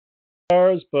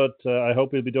hours, but I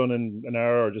hope it'll be done in an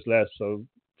hour or just less. So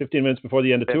 15 minutes before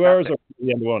the end of 2 hours or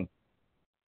the end of one?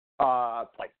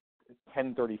 Like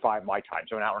 10:35 my time,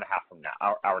 so an hour and a half from now.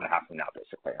 Hour and a half from now,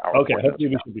 basically. Okay, hopefully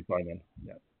we should be fine then.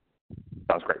 Yeah.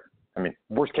 Sounds great. I mean,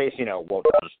 worst case, I'll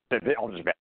just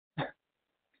bet.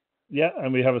 Yeah,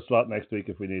 and we have a slot next week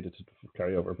if we need it to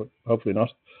carry over, but hopefully not.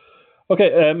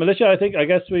 Okay, Militia, I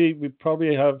guess we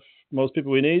probably have most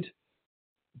people we need.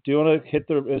 Do you want to hit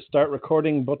the start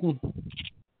recording button?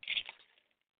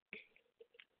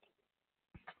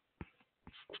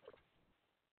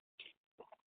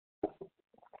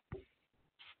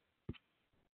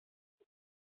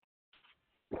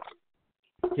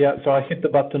 Yeah, so I hit the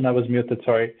button. I was muted,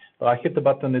 sorry. I hit the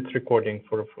button. It's recording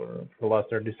for the last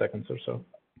 30 seconds or so.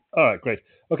 All right, great.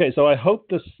 Okay, so I hope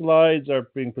the slides are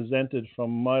being presented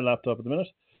from my laptop at the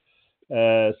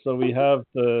minute. So we have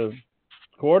the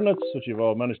coordinates, which you've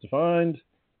all managed to find.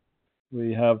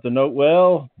 We have the note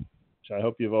well, which I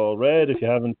hope you've all read. If you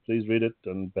haven't, please read it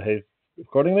and behave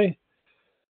accordingly.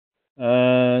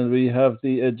 And we have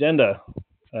the agenda.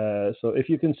 So if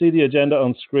you can see the agenda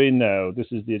on screen now, this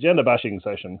is the agenda bashing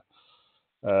session.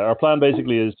 Our plan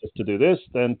basically is just to do this,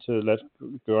 then to let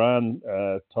Goran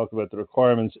talk about the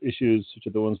requirements issues, which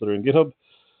are the ones that are in GitHub,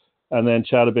 and then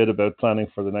chat a bit about planning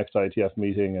for the next IETF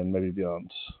meeting and maybe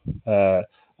beyond.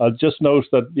 I'll just note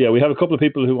that, we have a couple of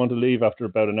people who want to leave after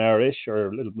about an hour-ish or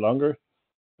a little longer.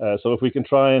 So if we can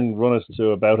try and run it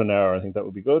to about an hour, I think that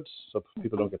would be good, so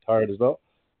people don't get tired as well.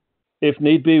 If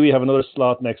need be, we have another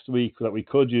slot next week that we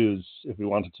could use if we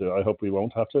wanted to. I hope we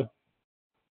won't have to.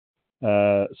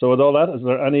 So with all that, is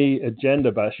there any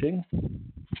agenda bashing?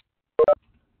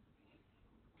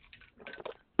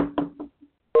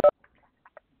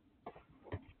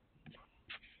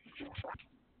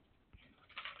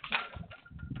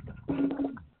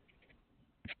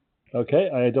 Okay,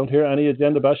 I don't hear any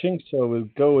agenda bashing, so we'll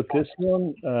go with this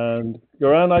one. And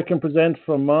Goran, I can present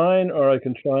from mine, or I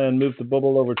can try and move the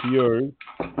bubble over to yours.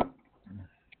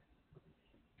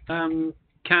 Can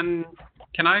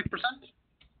I present?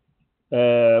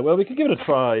 Well, we can give it a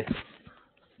try.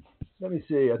 Let me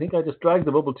see. I think I just dragged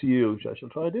the bubble to you, which I shall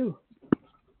try to do.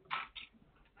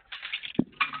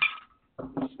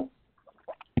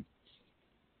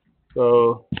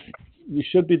 So you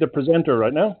should be the presenter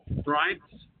right now. Right.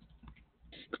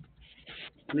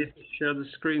 I need to share the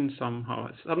screen somehow.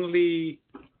 Suddenly,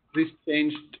 this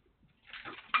changed.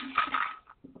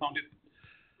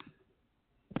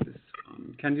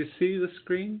 Can you see the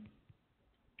screen?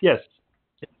 Yes.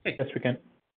 Yes, we can.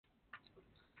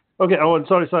 Okay. Oh,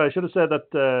 sorry. I should have said that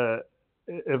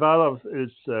Ivalo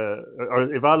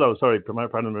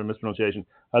pardon my mispronunciation,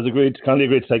 has kindly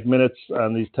agreed to take minutes,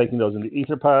 and he's taking those in the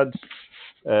Etherpads.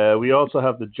 We also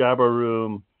have the Jabber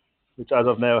room, which as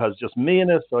of now has just me in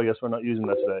it, so I guess we're not using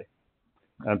that today.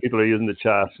 And people are using the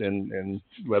chat in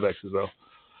WebEx as well.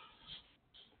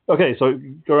 Okay, so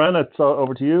Goran, it's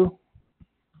over to you.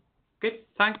 Okay,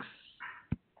 thanks.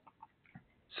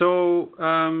 So,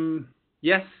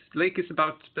 yes, Lake is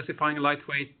about specifying a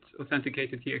lightweight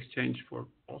authenticated key exchange for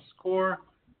POSCore.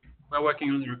 We're working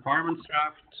on the requirements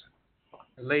draft.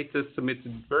 The latest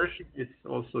submitted version is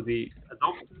also the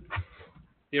adopted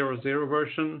 0.0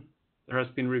 version. There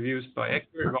has been reviews by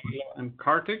Ecker, Ivalo, and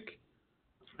Kartik,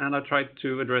 and I tried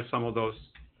to address some of those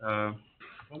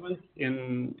comments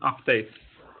in updates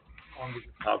on the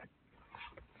GitHub,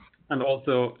 and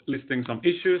also listing some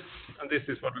issues. And this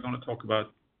is what we're going to talk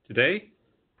about today.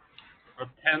 There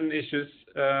are 10 issues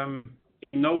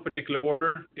in no particular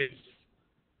order. It's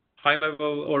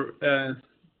high-level or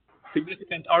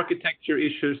significant architecture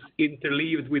issues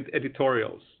interleaved with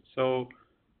editorials. So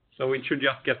we should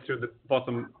just get to the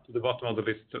bottom of the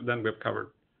list. So then we've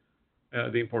covered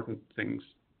the important things.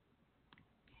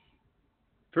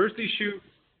 First issue,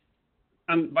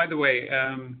 and by the way,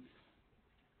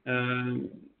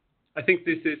 I think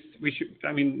this is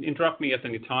interrupt me at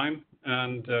any time,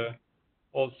 and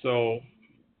also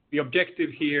the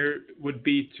objective here would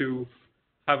be to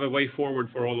have a way forward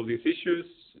for all of these issues,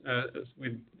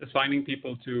 with assigning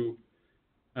people to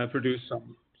produce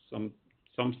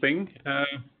something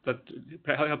that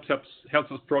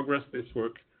helps us progress this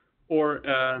work, or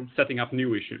setting up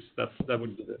new issues. That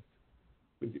would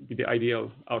be the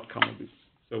ideal outcome of this.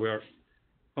 So we are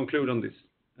conclude on this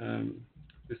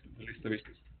list of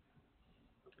issues.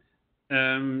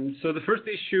 So the first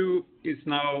issue is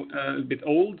now a bit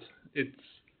old. It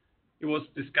was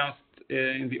discussed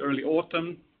in the early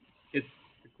autumn. It's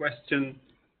the question,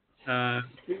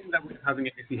 given that we're having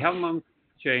a Hellman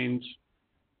change,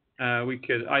 we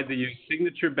could either use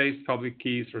signature-based public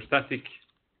keys or static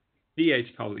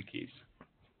DH public keys.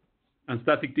 And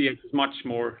static DX is much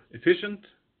more efficient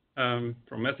from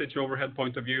message overhead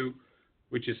point of view,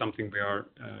 which is something we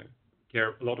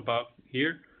care a lot about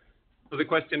here. So the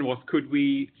question was, could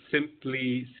we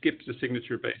simply skip the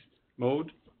signature-based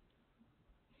mode?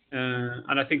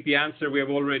 And I think the answer, we have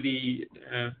already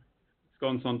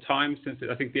gone some time since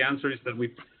I think the answer is that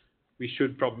we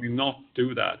should probably not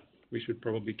do that. We should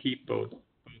probably keep both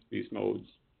these modes.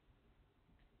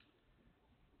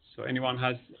 So anyone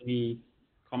has any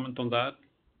comment on that?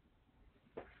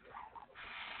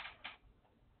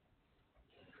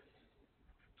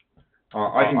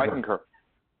 I concur.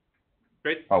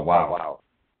 Great. Oh, wow.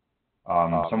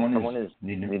 Wow. Someone is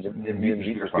needing to mute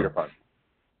your speakerphone.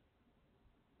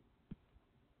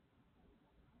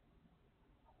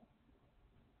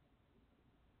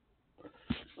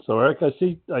 So Eric, I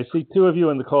see two of you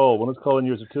in the call. One is calling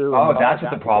user 2. Oh, that's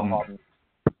what the problem.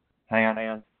 Hang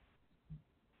on.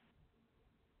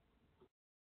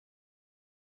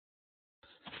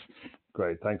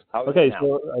 Great, thanks. Okay,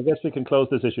 so I guess we can close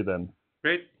this issue then.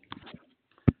 Great.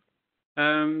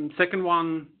 Second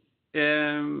one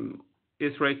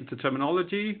is related to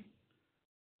terminology.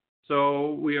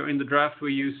 So we are in the draft, we're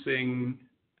using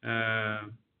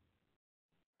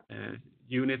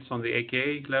units on the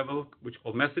AKA level, which are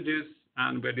called messages,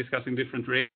 and we're discussing different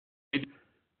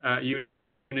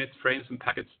units, frames, and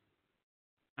packets.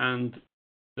 And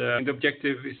the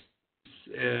objective is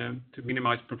to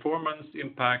minimize performance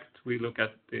impact. We look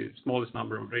at the smallest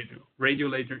number of radio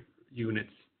layer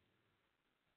units.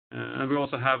 And we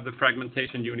also have the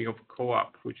fragmentation unit of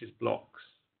co-op, which is blocks.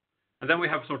 And then we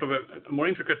have sort of a more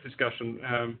intricate discussion,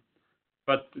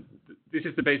 but this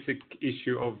is the basic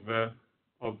issue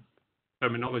of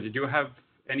terminology. Do you have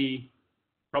any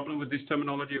problem with this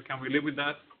terminology, or can we live with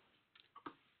that?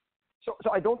 So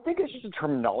I don't think it's just a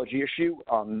terminology issue.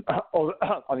 I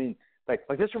mean, like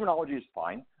this terminology is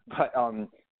fine, but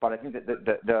I think that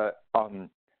the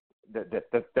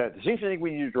distinction I think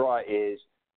we need to draw is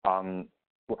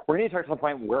we're going to talk to the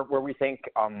point where we think,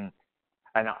 and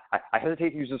I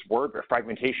hesitate to use this word, but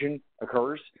fragmentation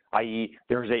occurs, i.e.,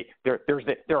 there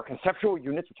are conceptual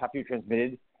units which have to be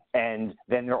transmitted, and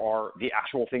then there are the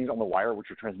actual things on the wire which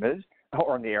are transmitted,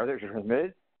 or on the air that are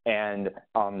transmitted, and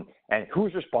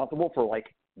who's responsible for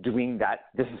like doing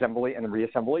that disassembly and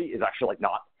reassembly is actually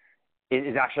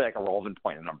like a relevant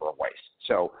point in a number of ways.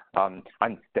 So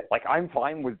I'm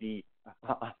fine with the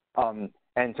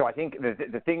and so I think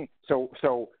the thing so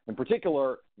in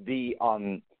particular the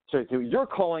so you're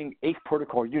calling AKE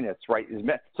protocol units, right?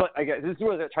 So I guess this is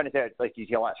what they're trying to say, like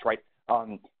DTLS, right?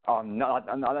 Not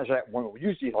necessarily when we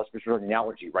use DTLS, but sort of an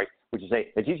analogy, right? Which is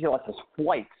a DTLS has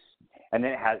flights, and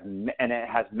then it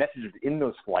has messages in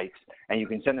those flights, and you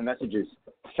can send the messages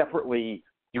separately.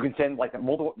 You can send like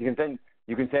multiple. You can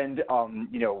send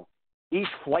each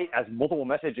flight as multiple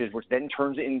messages, which then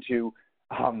turns into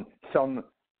some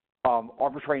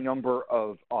arbitrary number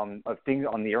of things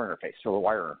on the air interface, so the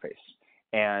wire interface.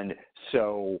 And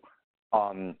so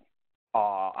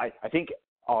I think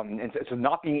and so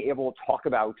not being able to talk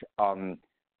about and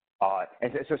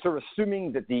so sort of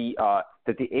assuming that the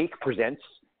AKE presents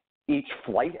each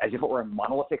flight as if it were a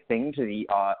monolithic thing to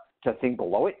the thing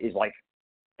below it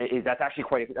that's actually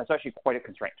quite a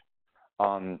constraint.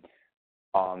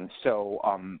 So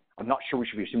I'm not sure we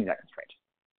should be assuming that constraint.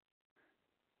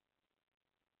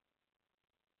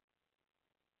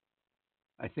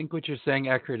 I think what you're saying,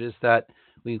 Eckert, is that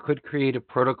we could create a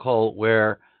protocol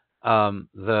where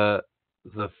the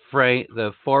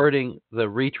forwarding, the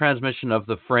retransmission of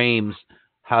the frames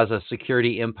has a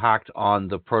security impact on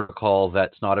the protocol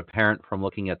that's not apparent from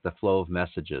looking at the flow of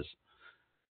messages.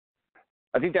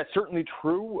 I think that's certainly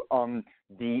true. So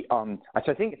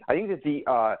I think that the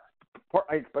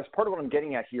part of what I'm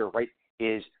getting at here, right,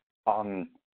 is when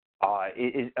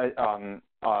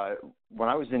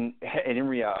I was in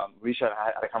INRIA, Alicia and I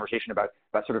had a conversation about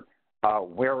sort of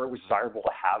where it was desirable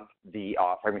to have the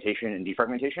fragmentation and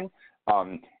defragmentation,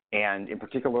 and in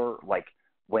particular, like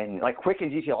when QUIC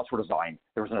and DTLS were designed,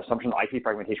 there was an assumption that IP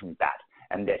fragmentation was bad,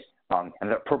 and that and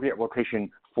the appropriate location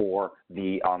for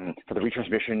the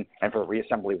retransmission and for the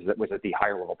reassembly was at the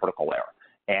higher level protocol layer,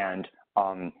 and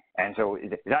so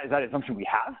that is that assumption we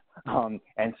have,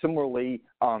 and similarly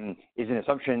is an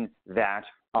assumption that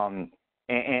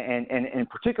and in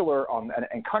particular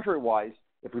and contrary-wise,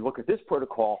 if we look at this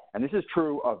protocol, and this is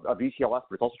true of ETLS,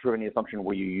 but it's also true of any assumption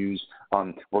where you use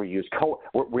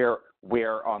where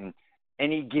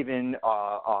any given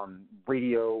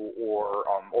radio or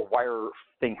wire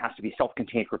thing has to be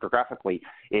self-contained cryptographically,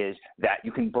 is that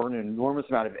you can burn an enormous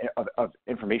amount of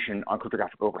information on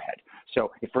cryptographic overhead.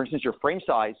 So if, for instance, your frame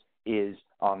size is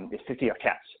 50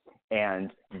 octets,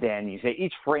 and then you say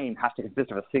each frame has to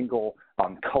consist of a single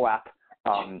co-op,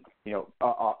 a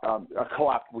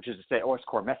co-op, which is to say OS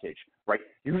core message, right?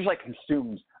 Usually like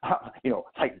consumes,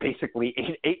 like basically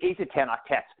 8 to 10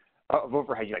 octets of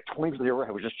overhead. You like 20% of the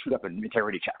overhead was just chewed up in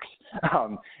integrity checks,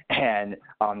 and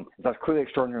that's clearly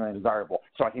extraordinarily undesirable.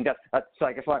 So I think that's so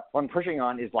I guess what I'm pushing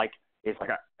on is I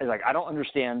don't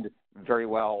understand very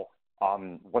well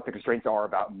what the constraints are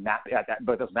about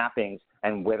both those mappings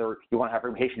and whether you want to have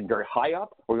fragmentation very high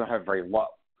up or you want to have it very low.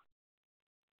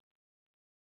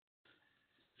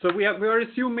 So we are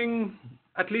assuming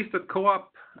at least that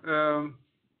co-op,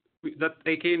 that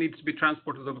AK needs to be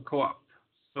transported over co-op.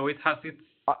 So it has its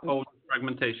own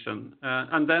fragmentation.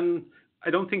 And then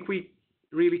I don't think we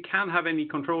really can have any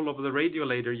control over the radio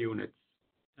ladder units.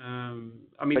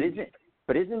 Let me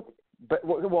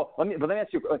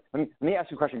ask you a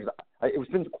question, because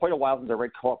it's been quite a while since I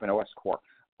read co-op in OS core.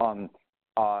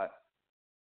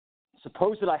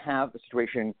 Suppose that I have a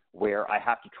situation where I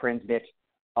have to transmit.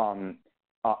 So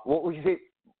I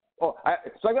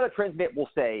got to transmit, we'll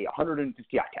say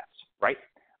 150 octets, right?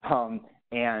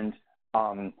 And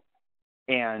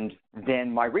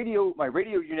then my radio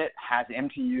unit has an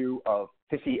MTU of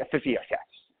 50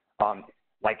 octets. How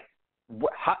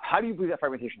do you believe that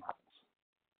fragmentation happens?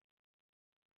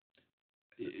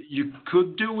 You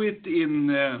could do it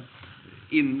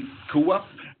in co-op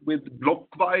with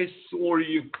blockwise, or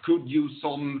you could use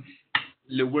some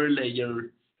lower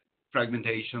layer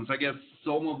fragmentations. I guess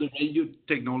some of the radio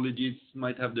technologies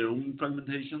might have their own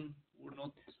fragmentation or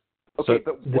not. Okay,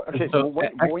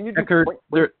 when you do,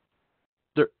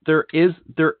 there is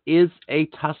a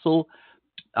tussle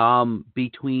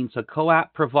between. So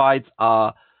co-op provides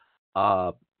an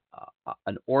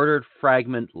ordered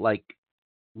fragment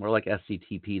more like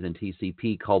SCTP than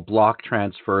TCP, called block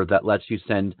transfer, that lets you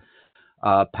send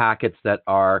packets that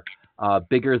are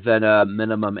bigger than a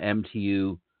minimum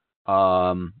MTU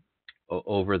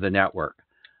over the network.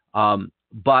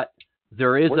 But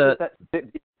there is that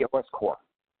OS core?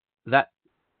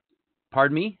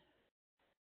 Pardon me?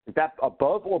 Is that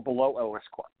above or below OS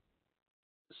core?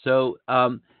 So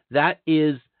that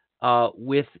is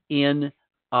within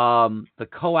the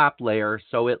co-op layer,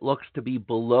 so it looks to be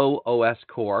below OS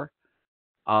core.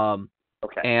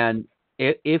 Okay. And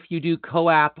if you do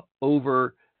co-op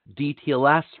over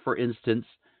DTLS, for instance,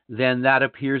 then that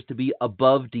appears to be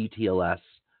above DTLS,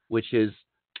 which is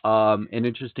an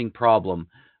interesting problem.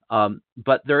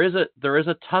 But there is a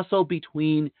tussle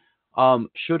between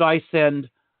should I send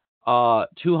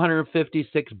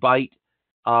 256 byte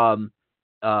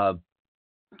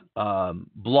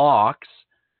blocks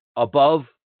above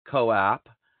co-op,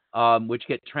 which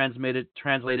get translated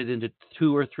into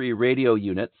 2 or 3 radio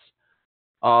units,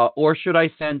 or should I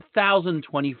send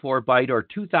 1,024 byte or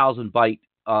 2,000 byte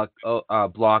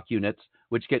block units,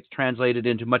 which gets translated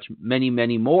into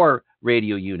many more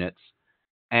radio units?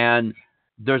 And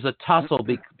there's a tussle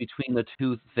between the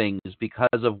two things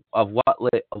because of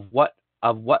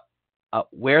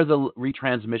where the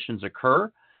retransmissions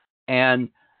occur, and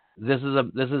this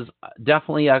is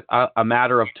definitely a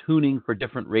matter of tuning for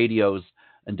different radios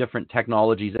and different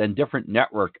technologies and different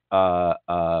network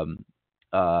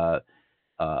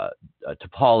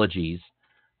topologies.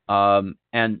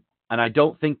 And I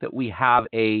don't think that we have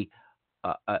an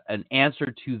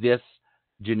answer to this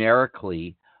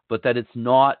generically, but that it's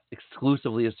not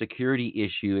exclusively a security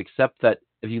issue, except that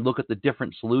if you look at the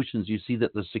different solutions, you see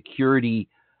that the security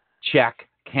check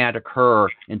can't occur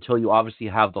until you obviously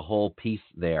have the whole piece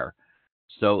there.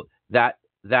 So that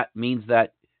means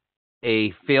that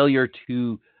a failure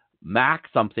to MAC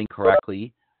something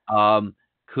correctly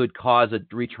could cause a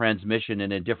retransmission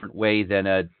in a different way than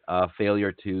a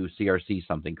failure to CRC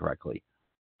something correctly.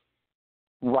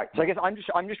 Right. So I guess I'm just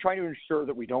trying to ensure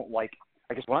that we don't I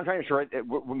guess what I'm trying to ensure,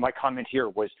 my comment here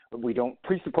was we don't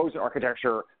presuppose an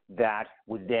architecture that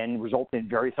would then result in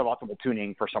very suboptimal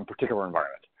tuning for some particular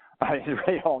environment. Is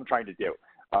really all I'm trying to do.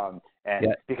 Because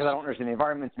I don't understand the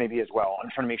environments maybe as well, I'm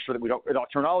trying to make sure that we don't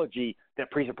adopt terminology that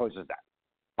presupposes that.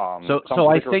 So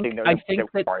I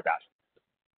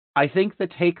think the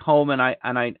take home, and I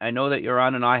know that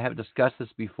Yaron and I have discussed this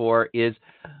before, is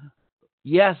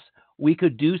yes, we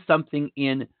could do something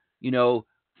in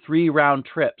 3 round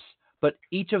trips, but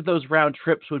each of those round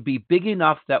trips would be big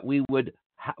enough that we would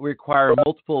require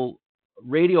multiple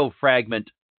radio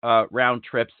fragment round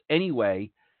trips anyway.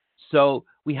 So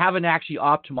we haven't actually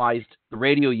optimized the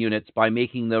radio units by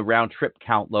making the round trip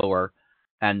count lower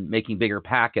and making bigger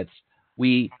packets.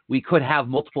 We could have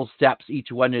multiple steps,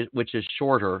 each one which is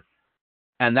shorter,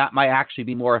 and that might actually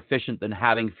be more efficient than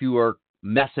having fewer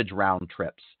message round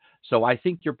trips. So I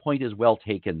think your point is well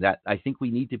taken, that I think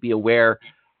we need to be aware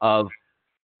of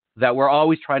that we're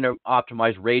always trying to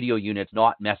optimize radio units,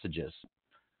 not messages.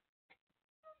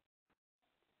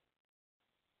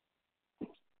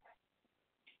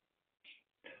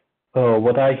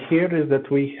 What I hear is that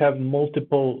we have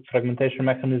multiple fragmentation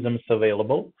mechanisms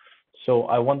available. So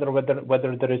I wonder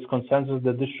whether there is consensus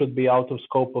that this should be out of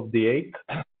scope of the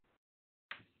AIC.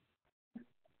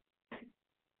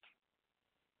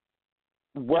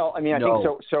 Well, I mean, I No,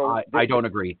 think so. I don't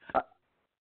agree.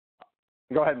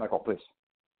 Go ahead, Michael, please.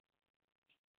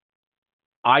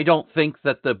 I don't think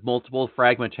that the multiple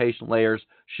fragmentation layers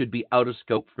should be out of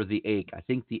scope for the AIC. I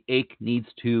think the AIC needs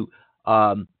to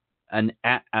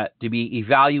be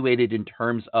evaluated in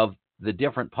terms of the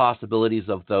different possibilities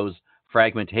of those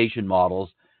fragmentation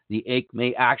models. The AIC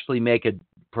may actually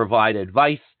provide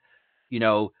advice,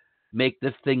 make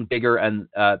this thing bigger, and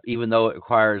even though it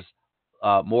requires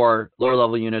more lower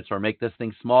level units, or make this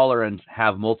thing smaller and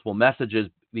have multiple messages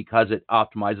because it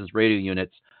optimizes radio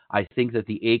units. I think that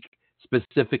the AIC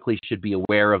specifically should be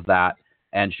aware of that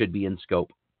and should be in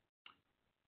scope.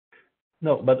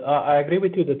 No, but I agree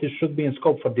with you that it should be in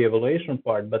scope for the evaluation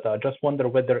part, but I just wonder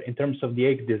whether in terms of the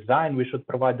AIC design, we should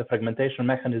provide the fragmentation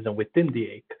mechanism within the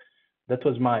AIC. That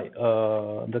was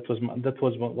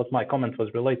what my comment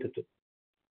was related to.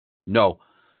 No.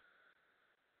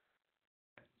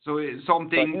 So it's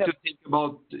something to think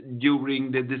about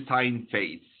during the design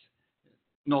phase,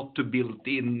 not to build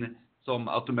in some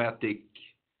automatic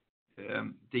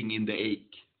thing in the AIC.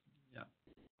 Yeah.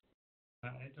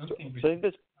 I don't think we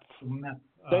should map.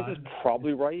 This is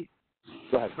probably right.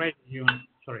 Go ahead. Sorry.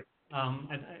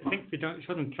 I think we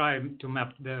shouldn't try to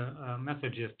map the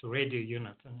messages to radio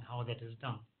units and how that is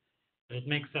done. But it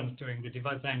makes sense during the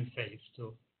design phase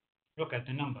to look at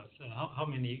the numbers, how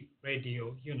many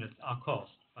radio units are caused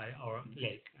by our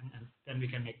lake, and then we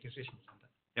can make decisions on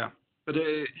that. Yeah, but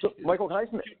so, Michael, can I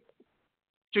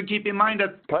to keep in mind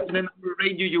that the number of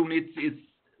radio units is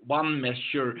one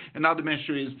measure. Another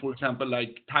measure is, for example,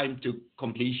 like time to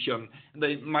completion.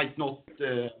 They might not,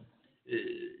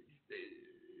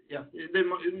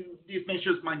 these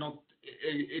measures might not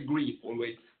agree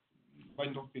always,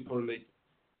 might not be correlated.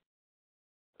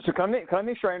 So can I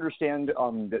make sure I understand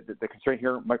the constraint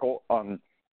here, Michael?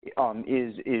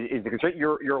 Is the constraint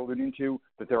you're alluding to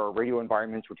that there are radio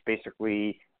environments which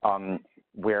basically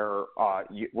where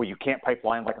you can't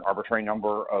pipeline like an arbitrary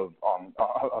number of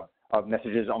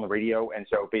messages on the radio, and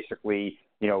so basically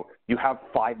you have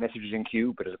 5 messages in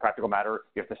queue, but as a practical matter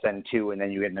you have to send 2, and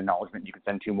then you get an acknowledgement you can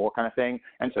send 2 more kind of thing,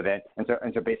 and so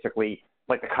basically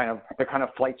like the kind of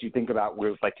flights you think about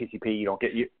with like TCP, you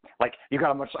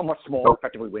got a much smaller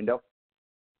effectively window.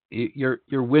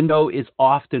 Your window is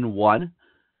often one.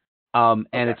 And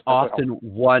it's often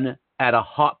one at a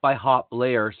hop-by-hop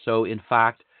layer. So, in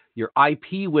fact, your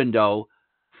IP window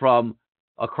from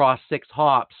across 6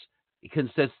 hops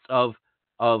consists of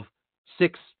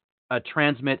 6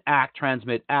 transmit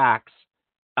acts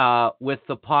with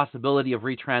the possibility of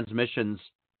retransmissions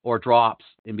or drops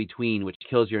in between, which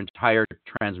kills your entire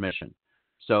transmission.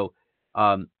 So,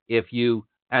 if you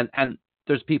and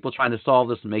there's people trying to solve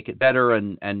this and make it better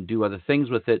and do other things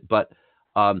with it, but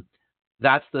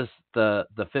that's the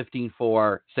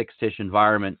 15.4 6-tish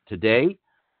environment today,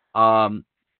 and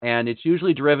it's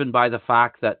usually driven by the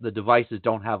fact that the devices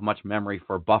don't have much memory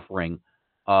for buffering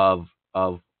of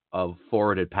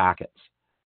forwarded packets.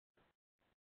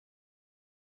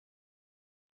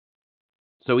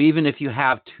 So even if you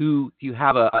have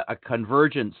a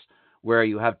convergence where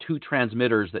you have 2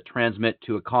 transmitters that transmit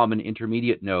to a common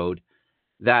intermediate node,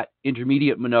 that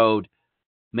intermediate node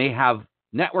may have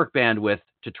network bandwidth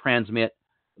to transmit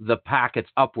the packets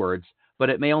upwards, but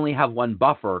it may only have 1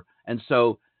 buffer. And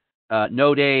so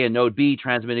node A and node B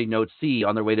transmitting node C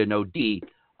on their way to node D,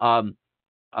 node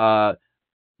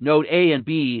A and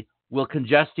B will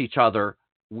congest each other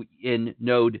in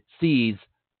node C's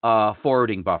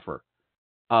forwarding buffer.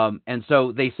 And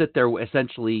so they sit there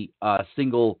essentially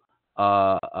single,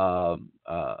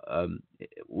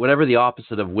 whatever the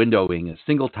opposite of windowing is,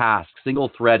 single task, single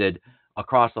threaded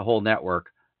across the whole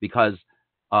network, because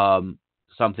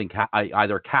something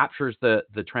either captures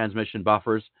the transmission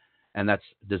buffers, and that's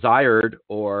desired,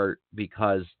 or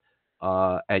because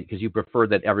you prefer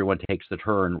that everyone takes the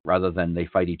turn rather than they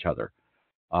fight each other.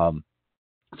 So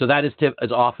that is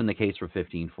often the case for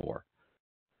 15.4.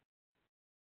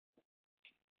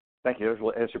 Thank you.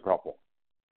 That's super helpful.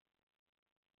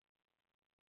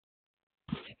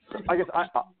 I guess I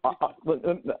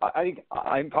think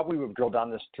I probably would drill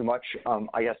down this too much.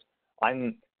 I guess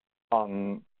I'm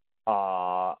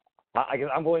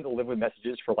willing to live with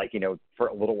messages for for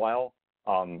a little while.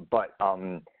 But let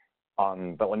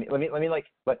me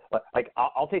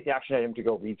I'll take the action item to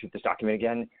go read through this document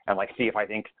again and see if I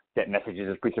think that messages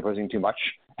is presupposing too much,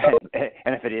 and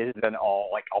if it is, then I'll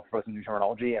propose some new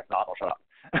terminology. If not, I'll shut up.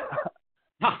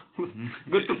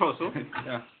 Good proposal.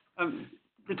 Yeah.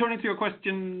 Returning to your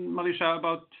question, Malisha,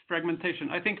 about fragmentation,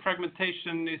 I think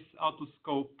fragmentation is out of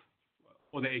scope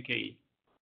for the AKE.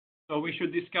 So we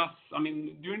should discuss.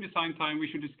 During design time, we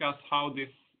should discuss how this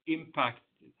impacts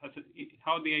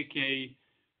how the AKE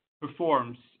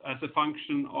performs as a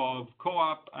function of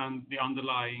co-op and the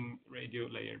underlying radio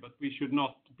layer, but we should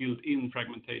not build in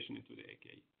fragmentation into the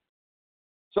AKE.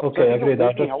 So okay, agreed.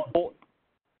 I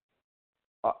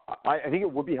think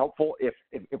it would be helpful if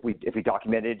we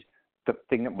documented the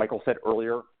thing that Michael said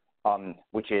earlier,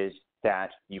 which is that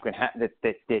you can have that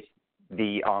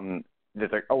the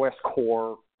OS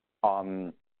core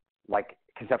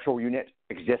conceptual unit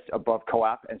exists above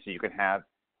co-op, and so you can have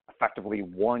effectively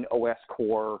one OS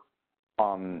core.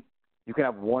 You can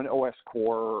have one OS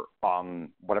core,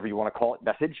 whatever you want to call it,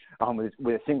 message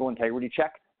with a single integrity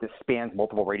check that spans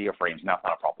multiple radio frames, and that's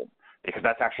not a problem because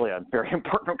that's actually a very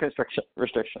important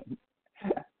restriction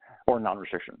or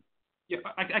non-restriction. Yeah,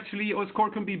 actually, OS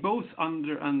core can be both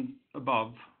under and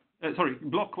above.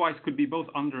 Blockwise could be both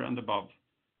under and above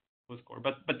OS core.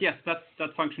 But yes, that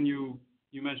function you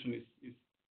mentioned is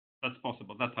that's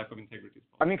possible. That type of integrity is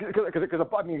possible.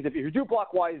 Because if you do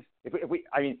blockwise,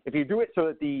 if you do it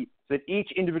so that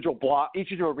each individual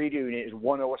radio unit is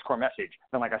one OS core message,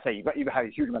 then like I say, you have a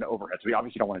huge amount of overhead. So we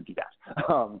obviously don't want to do that.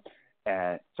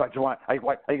 And so I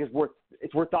think it's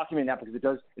worth documenting that because it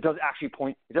does actually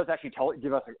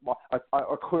give us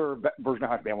a clearer version of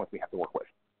how much bandwidth we have to work with.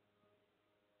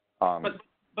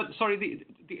 But sorry,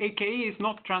 the AKE is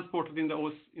not transported in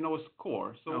OS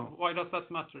core. So why does that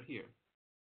matter here?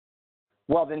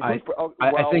 Well, then I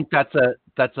think that's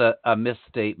a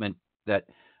misstatement that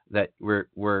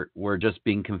we're just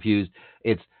being confused.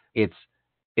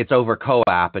 It's over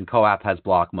co-op, and co-op has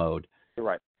block mode. You're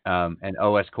right. And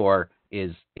OS core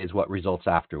is what results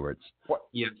afterwards.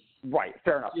 Yes. Right.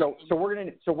 Fair enough. Then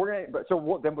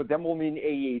we'll mean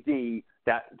AED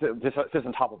that sits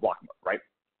on top of block mode, right?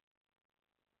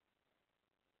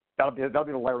 That'll be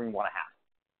the layering 1.5.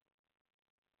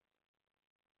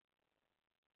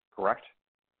 Correct.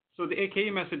 So the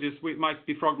AKE messages might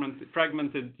be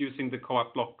fragmented using the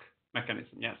co-op block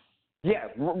mechanism. Yes. Yeah.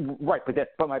 Right.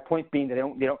 But my point being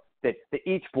that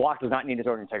each block does not need its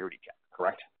own integrity check.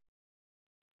 Correct.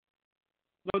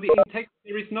 No,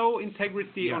 there is no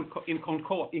integrity in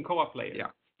co-op layer.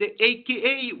 Yeah. The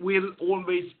AKA will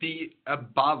always be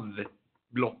above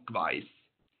blockwise,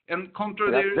 and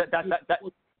contrary.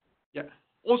 Yeah.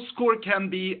 OS-core can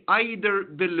be either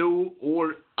below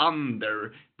or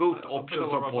under. Both options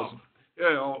are possible.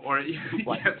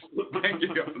 Yes, thank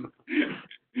you.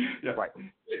 Yeah. Right.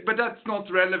 But that's not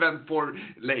relevant for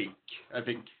Lake, I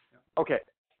think. Okay.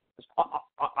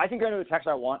 I think I know the text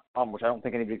I want, which I don't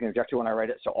think anybody can object to when I write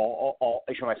it. So I'll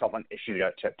issue myself an issue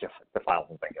to file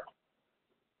something here.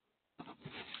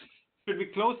 Should we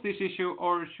close this issue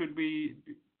or should we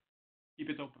keep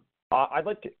it open? I'd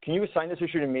like to. Can you assign this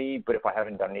issue to me? But if I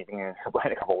haven't done anything in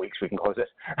a couple of weeks, we can close it.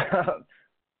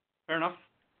 Fair enough.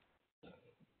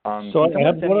 So I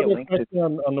have one other question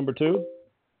on number 2.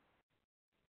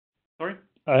 Sorry?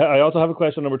 I also have a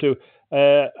question on number 2.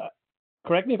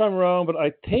 Correct me if I'm wrong, but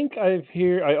I think I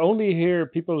only hear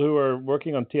people who are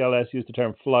working on TLS use the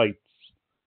term flights.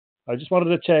 I just wanted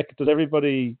to check, is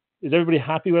everybody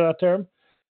happy with that term?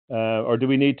 Or do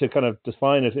we need to kind of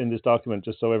define it in this document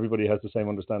just so everybody has the same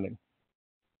understanding?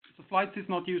 So flights is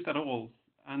not used at all,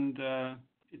 and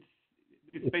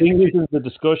it's basically this is the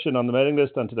discussion on the mailing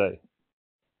list and today.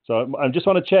 So I just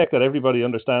want to check that everybody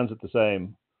understands it the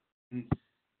same.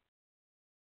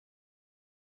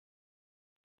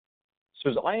 So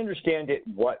as I understand it,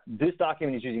 what this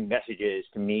document is using messages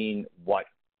to mean what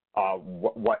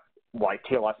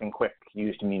TLS and Quick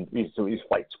use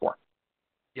flights for.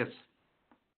 Yes.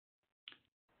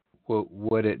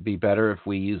 Would it be better if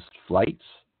we used flights?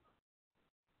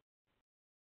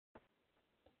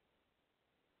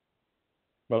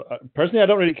 Well, personally, I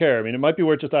don't really care. I mean, it might be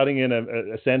worth just adding in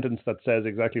a sentence that says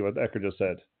exactly what Ecker just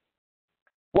said.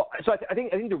 Well, so I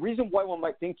think the reason why one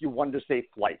might think you wanted to say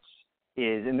flights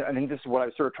is, and I think this is what I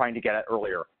was sort of trying to get at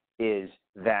earlier, is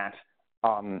that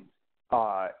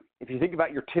if you think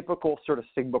about your typical sort of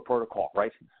Sigma protocol,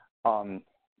 right?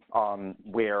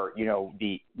 Where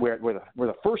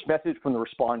the first message from the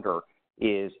responder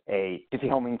is a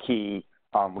Diffie-Hellman key,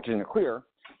 which is in a clear,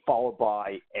 followed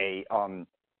by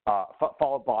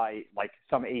like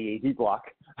some AAD block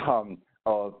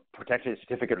of protected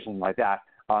certificate or something like that,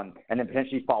 and then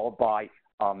potentially followed by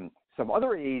some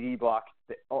other AAD blocks,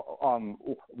 that,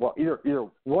 well, either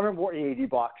one or more AAD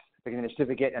blocks that contain a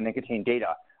certificate and then contain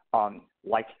data.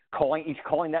 Like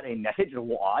calling that a message is a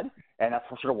little odd, and that's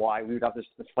sort of why we would have this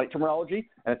flight terminology.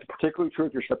 And it's particularly true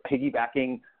if you're sort of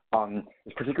piggybacking.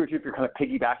 It's particularly true if you're kind of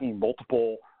piggybacking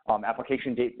multiple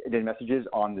application data messages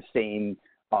on the same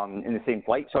in the same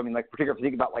flight. So I mean, like particularly if you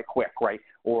think about like Quick, right,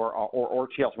 or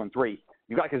TLS-13,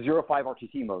 you've got like a 0.5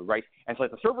 RTT mode, right? And so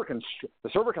like the server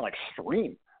can like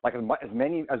stream like as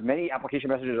many application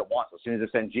messages at once as soon as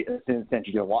it sends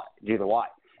GWI.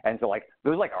 And so like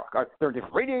those like they're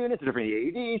different radio units, they're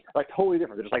different AADs, like totally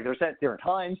different. They're just like they're sent at different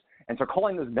times. And so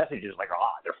calling those messages like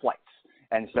they're flights.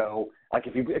 And so like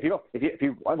if you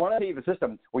want to have a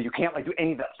system where you can't like do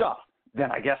any of that stuff,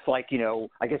 then I guess like you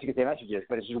could say messages,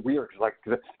 but it's just weird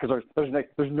because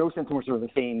there's no sense in which they're the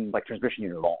same like transmission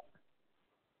unit at all.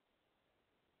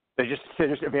 They're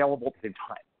just available at the same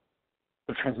time.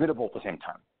 They're transmittable at the same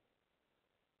time.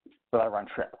 Without round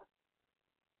trip.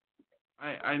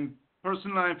 I'm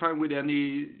personally fine with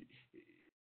any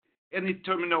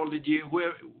terminology,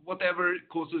 whatever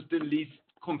causes the least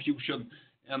confusion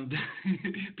and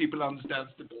people understand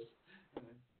the best.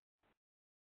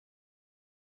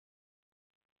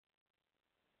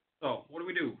 So what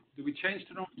do? Do we change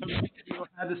the terminology or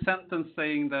add a sentence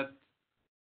saying that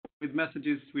with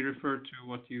messages we refer to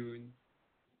what you in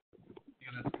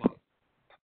as well?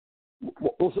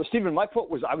 Well, so Stephen, my point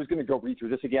was I was going to go read through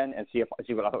this again and see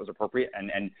what I thought was appropriate,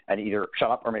 and either shut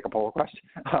up or make a pull request.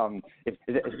 Does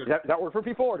that work for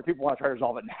people, or do people want to try to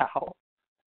resolve it now?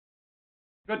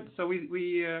 Good. So we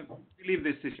leave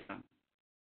this issue.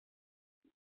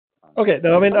 Okay.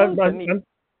 No, I mean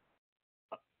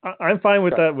I'm fine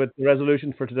with that. With the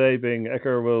resolution for today being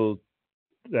Ecker will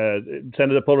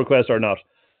send it a pull request or not.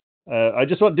 I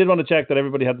just did want to check that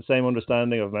everybody had the same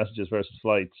understanding of messages versus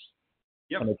flights.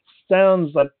 Yep. And it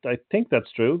sounds like I think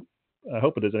that's true. I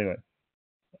hope it is anyway.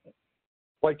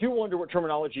 Well, I do wonder what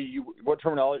terminology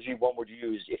one would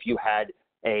use if you had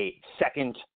a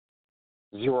second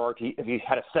 0.5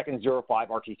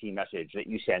 RTT message that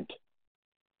you sent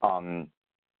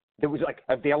that was like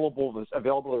available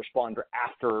to respond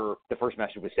after the first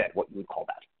message was sent. What you would call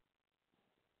that?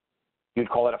 You would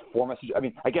call that a 4 message. I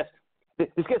mean, I guess I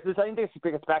think this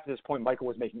gets back to this point Michael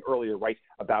was making earlier, right?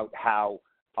 About how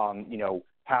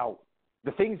how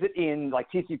the things that in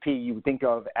like TCP you would think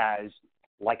of as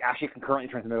like actually concurrently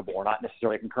transmittable or not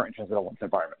necessarily concurrently transmittable in this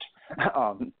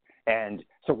environment. And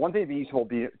so one thing that'd be useful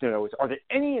to know is, are there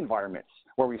any environments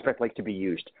where we expect Lake to be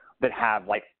used that have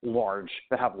like large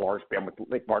bandwidth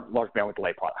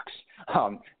delay products?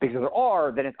 Because if there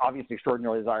are, then it's obviously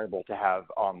extraordinarily desirable to have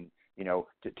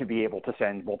to be able to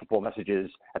send multiple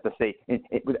messages at the same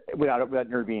without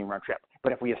intervening round trip.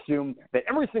 But if we assume that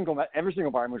every single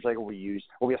environment which will be used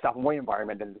will be a stop and wait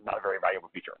environment, then it's not a very valuable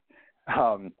feature.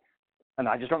 And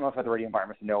I just don't know if at the radio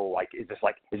environments know like is this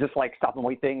like stop and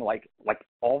wait thing like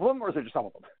all of them, or is it just some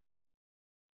of them?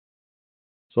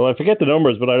 So I forget the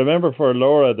numbers, but I remember for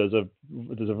LoRa there's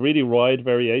a really wide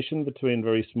variation between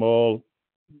very small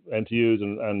NTUs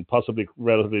and possibly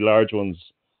relatively large ones,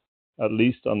 at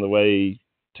least on the way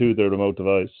to the remote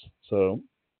device. So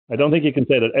I don't think you can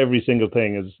say that every single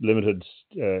thing is limited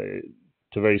to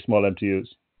very small MTUs.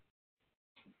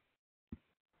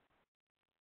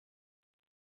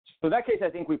 So in that case, I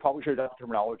think we probably should have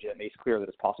terminology that makes clear that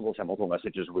it's possible to send multiple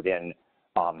messages within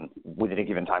a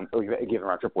given time, or a given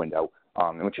round trip window,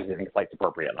 in which I think it's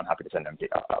appropriate. And I'm happy to send them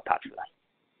a patch for that.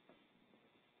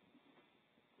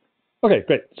 Okay,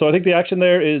 great. So I think the action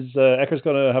there is Ecker's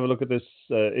going to have a look at this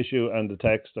issue and the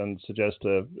text and suggest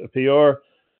a PR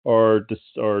or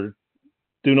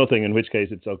do nothing, in which case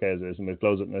it's okay as is, and we'll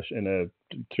close it in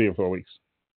 3 or 4 weeks.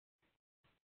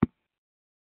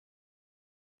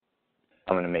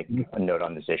 I'm going to make a note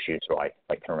on this issue so I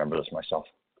can remember this myself.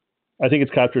 I think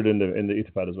it's captured in the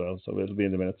Etherpad as well, so it'll be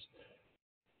in the minutes.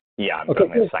 Yeah, I'm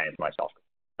going to assign it to myself.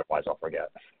 Otherwise, I'll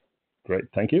forget. Great,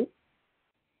 thank you.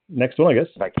 Next one, I guess.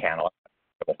 If I can, I'll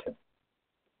be able to.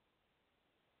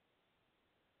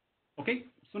 Okay,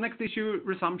 so next issue,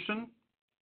 resumption.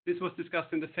 This was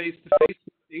discussed in the face-to-face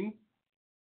meeting.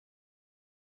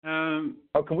 Can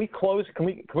we close? Can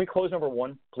we close number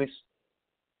 1, please?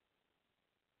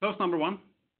 Close number 1.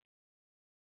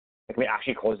 Can we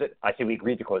actually close it? I see we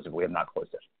agreed to close it, but we have not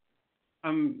closed it.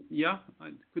 Yeah.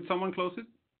 Could someone close it?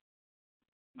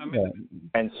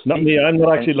 And not me. I'm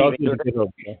not actually logged into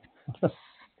GitHub.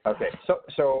 Okay.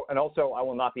 So and also I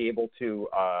will not be able to.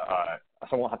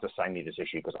 Someone will have to assign me this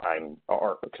issue because I'm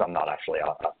not actually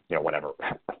whatever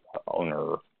owner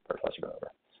or professor or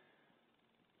whatever.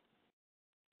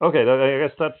 Okay, I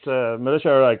guess that Militia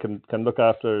or I can look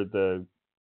after the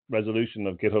resolution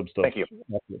of GitHub stuff. Thank you.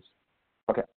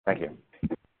 Okay, thank you.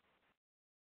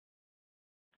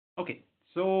 Okay,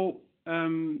 so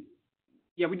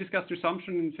yeah, we discussed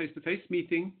resumption in face-to-face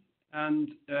meeting, and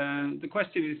the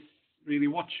question is really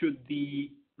what should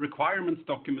the requirements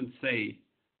document say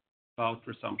about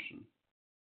resumption?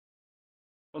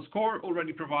 Well, SCORE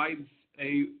already provides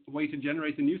a way to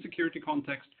generate a new security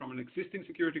context from an existing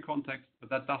security context, but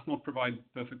that does not provide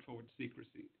perfect forward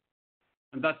secrecy.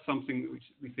 And that's something which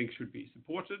we think should be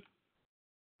supported.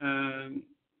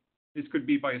 This could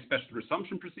be by a special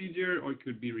resumption procedure, or it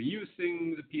could be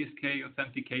reusing the PSK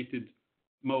authenticated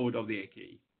mode of the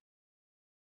AKE.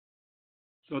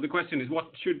 So the question is,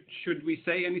 what should we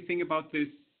say anything about this?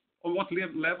 On what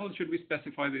level should we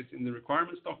specify this in the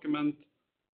requirements document?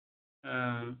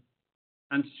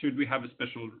 And should we have a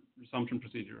special resumption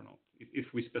procedure or not,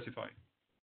 if we specify?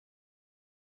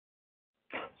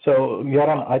 So,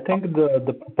 Göran, I think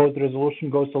the proposed resolution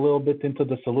goes a little bit into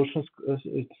the solution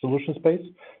space.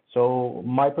 So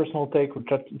my personal take, which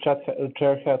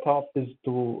Chair had off, is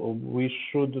we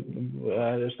should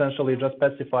essentially just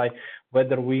specify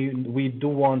whether we do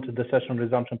want the session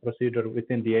resumption procedure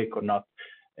within the AKE or not,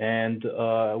 and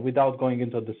without going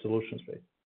into the solution space.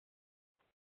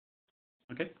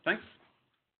 Okay, thanks.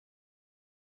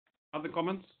 Other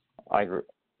comments? I agree.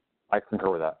 I concur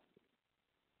with that.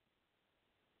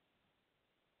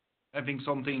 I think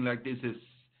something like this is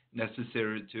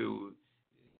necessary to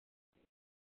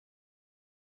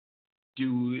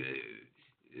do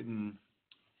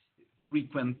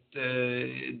frequent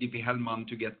DP-Hellman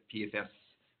to get PFS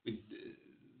with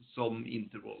some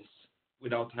intervals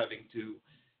without having to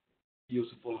use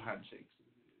a full handshake.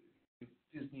 It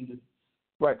is needed.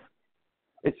 Right.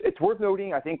 It's worth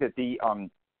noting, I think, that the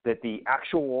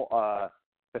actual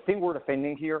the thing we're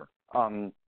defending here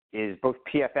is both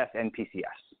PFS and PCS.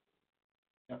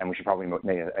 And we should probably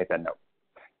make that note,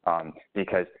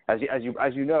 because as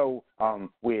you know,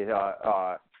 with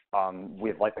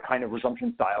like the kind of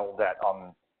resumption style that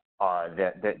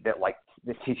like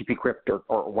the TCP crypt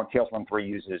or one TLS13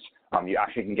 uses, you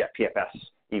actually can get PFS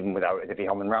even without a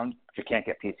DP-Hellman round, but you can't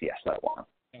get PCS that long.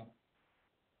 Yeah.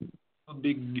 Would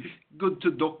be good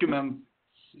to document.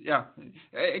 Yeah,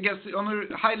 I guess on a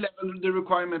high level, the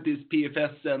requirement is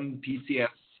PFS and PCS,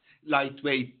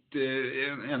 lightweight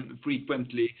and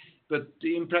frequently, but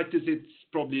in practice it's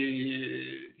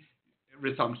probably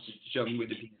resumption with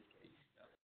the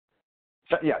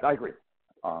PSK. Yeah, I agree.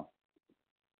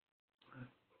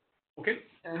 Okay,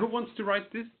 who wants to write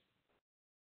this?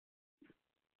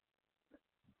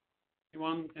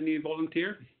 Anyone? Any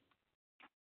volunteer?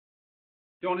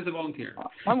 John is a volunteer.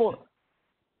 I'm willing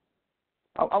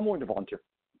to volunteer.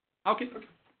 Okay.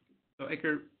 So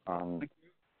Eker.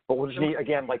 But we'll just need,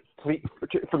 again, like, please,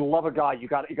 for the love of God, you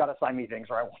got to sign me things,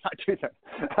 or I will not do them.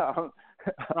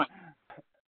 Right.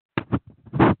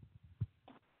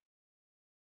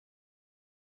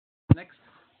 Next.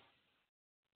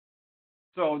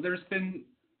 So there's been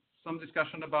some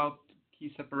discussion about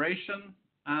key separation,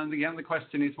 and again, the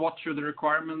question is, what should the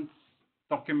requirements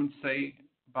document say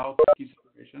about key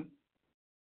separation?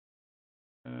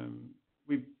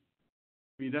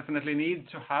 We definitely need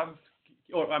to have,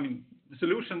 or I mean, the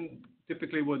solution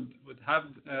typically would have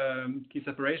key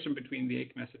separation between the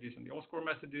AKE messages and the OSCORE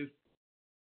messages,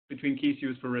 between keys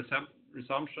used for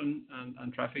resumption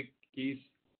and traffic keys.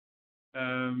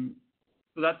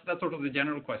 So that's sort of the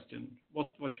general question. What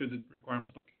should the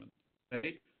requirements document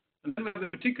say? And then we have the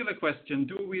particular question: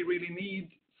 do we really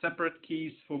need separate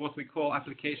keys for what we call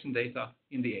application data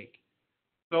in the AKE?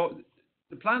 So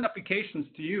the planned applications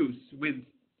to use with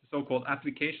so-called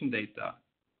application data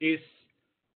is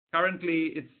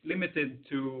currently it's limited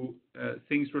to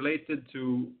things related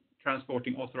to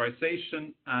transporting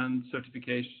authorization and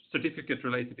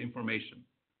certificate-related information.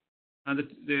 And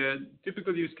the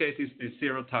typical use case is the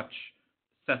zero-touch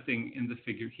setting in the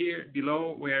figure here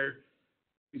below, where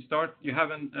you start. You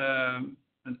have an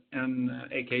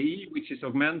AKE which is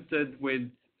augmented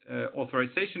with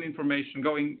authorization information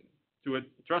going to a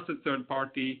trusted third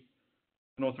party,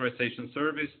 an authorization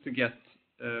service to get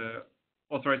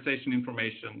authorization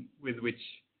information with which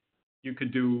you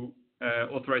could do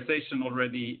authorization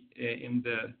already in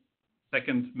the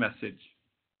second message.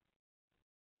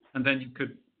 And then you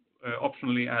could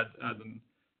optionally add an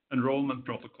enrollment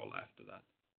protocol after that.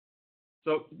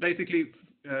 So basically,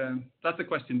 that's the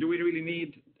question. Do we really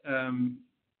need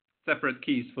separate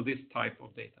keys for this type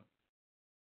of data?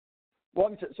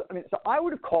 Well, so I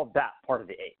would have called that part of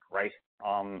the AKE, right?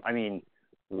 I mean,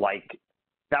 like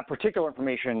that particular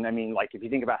information. I mean, like if you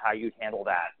think about how you'd handle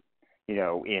that, you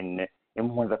know, in in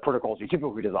one of the protocols you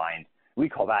typically designed, we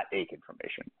call that AIC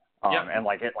information. And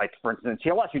like for instance,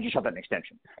 TLS, you just have that in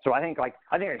extension. So I think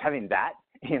having that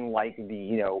in like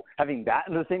having that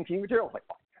in the same key material is like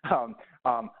fine.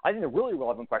 I think the really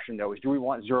relevant question though is, do we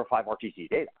want 0.5 RTC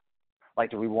data? Like,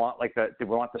 do we want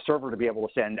the server to be able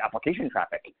to send application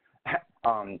traffic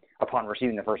upon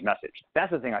receiving the first message?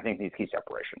 That's the thing I think needs key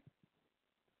separation.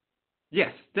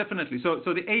 Yes, definitely. So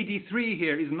the AD3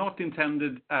 here is not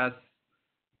intended as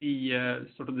the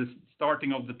sort of the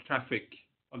starting of the traffic,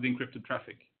 of the encrypted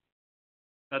traffic.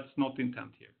 That's not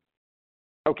intent here.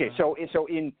 Okay, so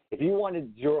if you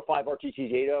wanted 0.5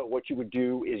 RTC data, what you would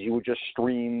do is you would just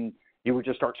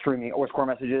start streaming OS core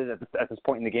messages at this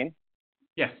point in the game?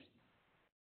 Yes.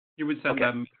 You would send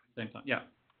them at the same time. Yeah.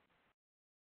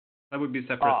 That would be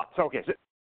separate.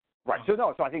 Right. So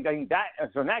no. So I think that.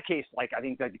 So in that case, like I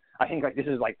think this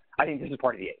is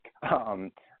part of the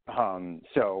AIC.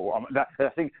 I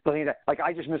think that like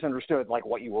I just misunderstood like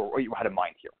what you had in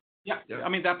mind here. Yeah. I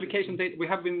mean the application data we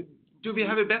have been. Do we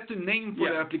have a better name for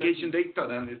the application data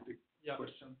then? Is the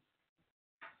question.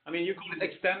 I mean you call it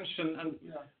extension, and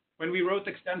when we wrote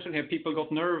extension here, people got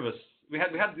nervous. We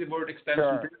had the word extension.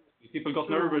 Sure. People got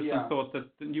nervous and thought that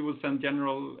you will send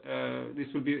general, this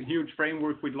will be a huge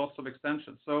framework with lots of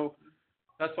extensions. So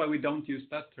that's why we don't use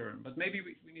that term. But maybe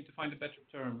we need to find a better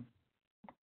term.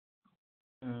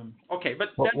 Okay, but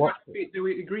then do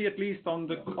we agree at least on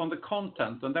the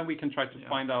content, and then we can try to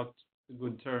find out a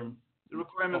good term. The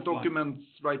requirement documents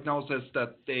right now says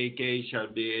that the AK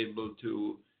shall be able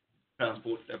to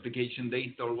transport application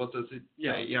data, or what does it?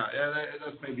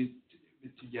 That's maybe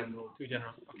too general. Too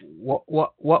general. Okay.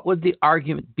 What would the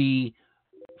argument be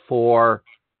for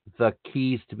the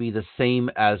keys to be the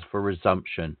same as for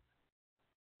resumption?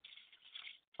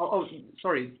 Oh,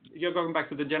 sorry. You're going back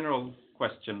to the general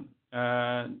question.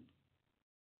 That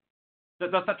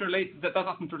doesn't relate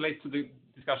to the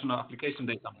discussion of application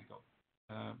data,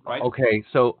 right? Okay.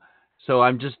 So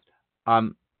I'm just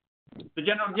the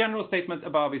general statement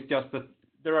above is just that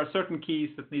there are certain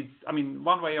keys that needs. I mean,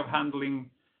 one way of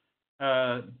handling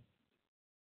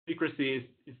secrecy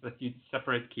is that you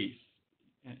separate keys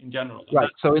in general. Right.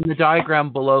 So in the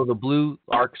diagram below, the blue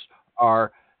arcs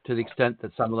are, to the extent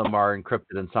that some of them are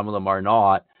encrypted and some of them are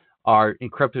not, are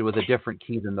encrypted with a different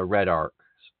key than the red arcs.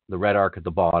 The red arc at the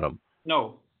bottom.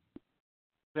 No,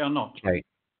 they are not. Okay.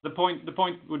 The point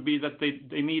would be that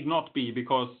they need not be,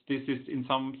 because this is in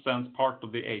some sense part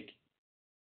of the AIC.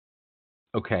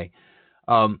 Okay.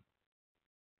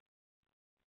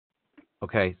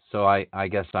 Okay, so I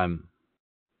guess I'm.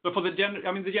 So for the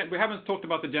we haven't talked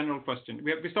about the general question.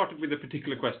 We started with a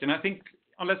particular question. I think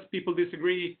unless people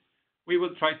disagree, we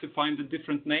will try to find a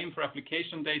different name for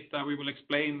application data. We will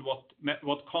explain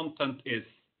what content is,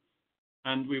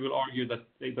 and we will argue that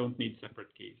they don't need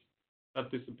separate keys.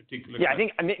 That is a particular. Yeah,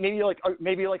 question. I think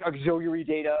maybe like auxiliary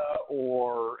data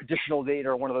or additional data,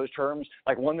 or one of those terms,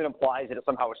 like one that implies that it's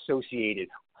somehow associated.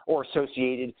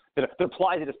 That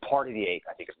implies that it's part of the AIC,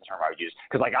 I think is the term I would use.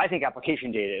 Because like I think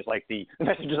application data is like the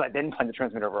messages I then plan to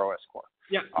transmit over OS core.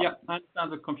 I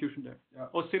understand the confusion there. Yeah.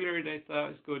 Auxiliary data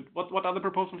is good. What other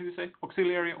proposal did you say?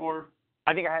 Auxiliary or?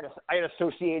 I think I had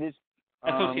associated.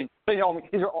 Associated. These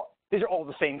are all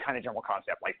the same kind of general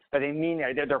concept. Like that they mean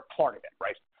they're part of it,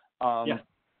 right? Yeah.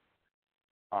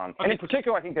 And in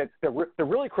particular, I think that the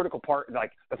really critical part,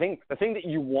 like the thing that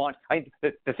you want,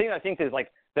 the thing I think is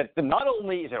like that not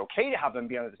only is it okay to have them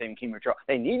be under the same key material,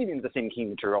 they need to be under the same key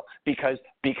material because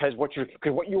what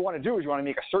you want to do is you want to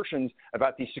make assertions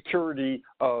about the security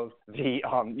of the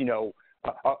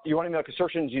you want to make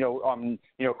assertions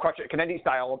kinetic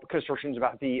style assertions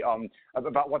about the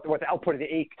about what the output of the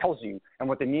AIC tells you and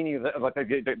what the meaning of what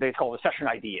they call the session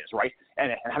ID is, right?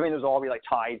 And having those all be like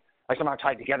tied, like somehow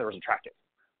tied together is attractive.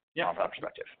 Yeah, from that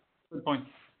perspective. Good point.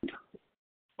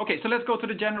 Okay, so let's go to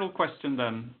the general question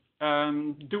then.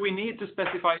 Do we need to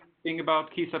specify anything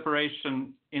about key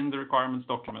separation in the requirements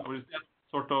document, or is that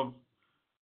sort of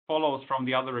follows from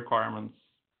the other requirements?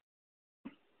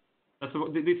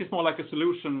 This is more like a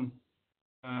solution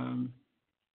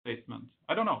statement.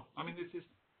 I don't know. I mean, this is.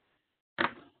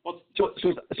 So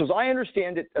as I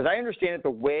understand it, the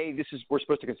way we're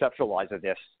supposed to conceptualize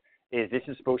this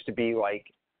is supposed to be like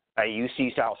a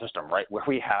UC style system, right? Where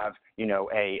we have,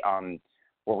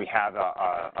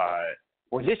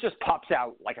 where this just pops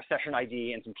out like a session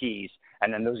ID and some keys,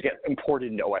 and then those get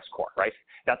imported into OS core, right?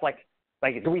 That's like,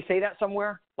 do we say that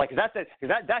somewhere? Like, that's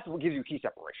what gives you key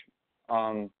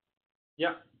separation.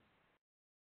 Yeah.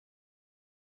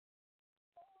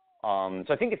 So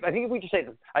I think if we just say,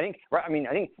 I think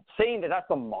saying that that's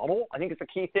the model, I think it's a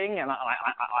key thing, and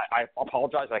I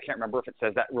apologize, I can't remember if it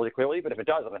says that really clearly, but if it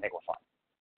does, then I think we're fine.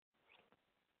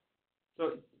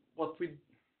 So what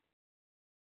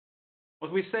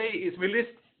we say is we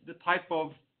list the type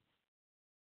of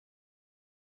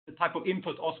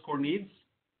input OSCORE needs.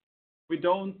 We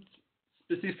don't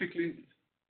specifically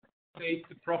state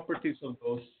the properties of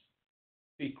those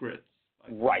secrets.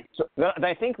 Right. So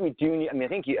I think we do need. I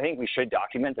think we should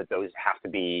document that those have to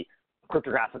be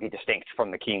cryptographically distinct from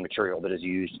the keying material that is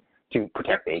used to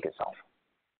protect the AIC itself.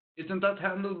 Isn't that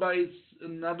handled by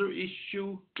another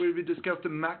issue where we discussed the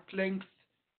MAC length?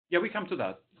 Yeah, we come to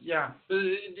that. Yeah.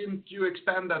 Didn't you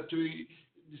expand that to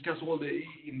discuss all the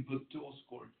input to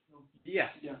OSCORE?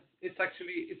 Yes. Yeah. It's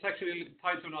actually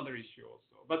tied to another issue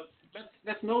also. But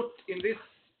let's note in this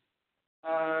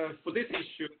for this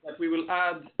issue that we will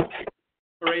add the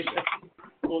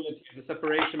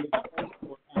separation between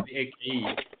OSCORE and the AKE.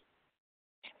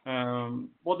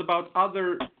 What about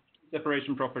other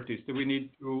separation properties? Do we need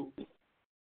to?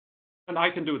 And I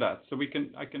can do that. So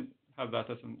I can have that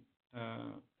as an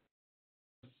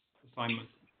assignment.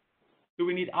 Do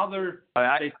we need other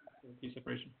key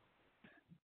separation?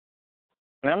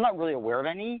 I mean, I'm not really aware of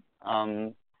any. I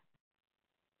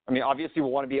mean, obviously,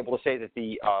 we'll want to be able to say that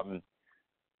the.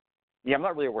 Yeah, I'm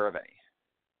not really aware of any.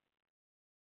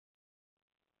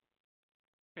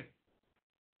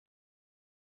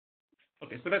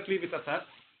 Okay, so let's leave it at that.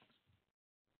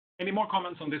 Any more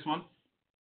comments on this one?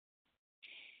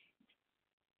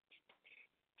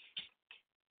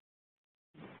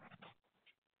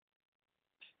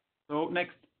 So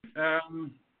next,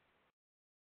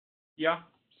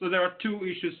 so there are two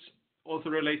issues also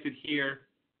related here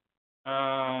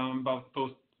about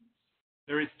post.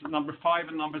 There is number 5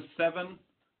 and number 7.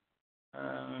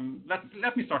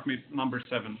 Let me start with number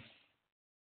 7.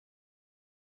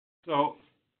 So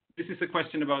this is a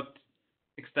question about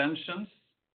extensions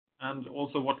and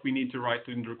also what we need to write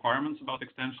in the requirements about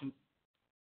extensions.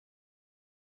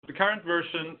 The current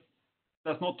version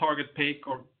does not target PAIC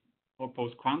or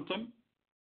post-quantum.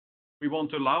 We want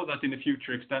to allow that in a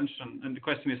future extension, and the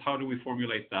question is, how do we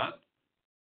formulate that?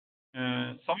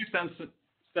 Some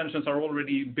extensions are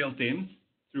already built in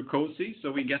through COSI,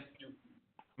 so we get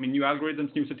new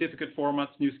algorithms, new certificate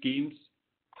formats, new schemes.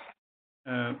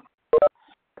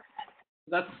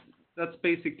 That's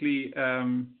basically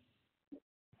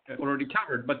already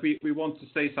covered, but we want to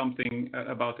say something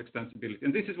about extensibility.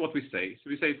 And this is what we say. So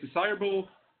we say it's desirable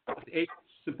that AIC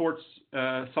supports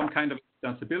some kind of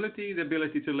extensibility, the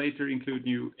ability to later include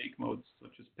new AIC modes,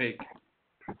 such as PAIC,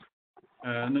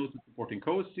 nodes supporting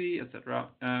COSI, etc.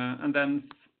 And then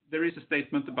there is a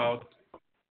statement about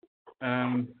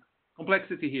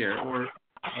complexity here, or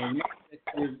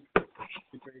to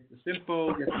create a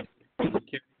simple, care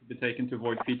to be taken to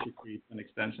avoid feature creep and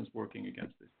extensions working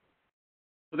against this.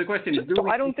 So the question is,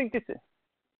 I don't think this is.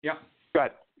 Yeah. Go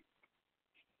ahead.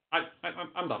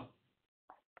 I'm done.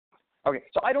 Okay,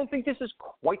 so I don't think this is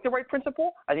quite the right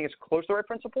principle. I think it's close to the right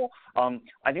principle.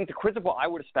 I think the principle I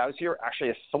would espouse here actually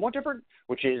is somewhat different,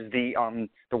 which is the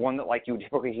one that you would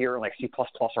typically hear in C++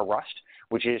 or Rust,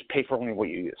 which is pay for only what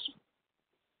you use.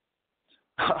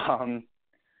 How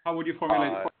would you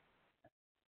formulate it?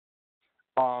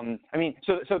 I mean,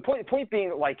 so the point being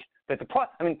that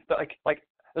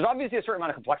there's obviously a certain amount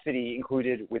of complexity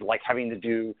included with having to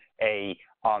do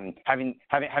having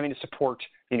to support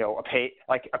a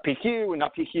PQ and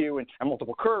not PQ and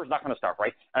multiple curves, that kind of stuff,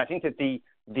 right? And I think that the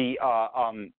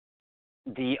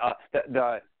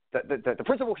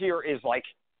principle here is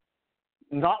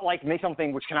not make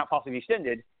something which cannot possibly be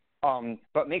extended,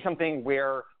 but make something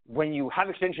where when you have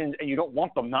extensions and you don't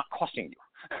want them, not costing you.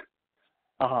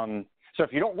 So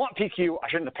if you don't want PQ, I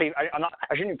shouldn't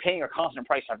be paying a constant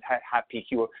price to have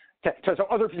PQ, so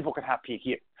other people can have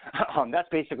PQ. That's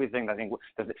basically the thing that I think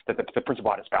the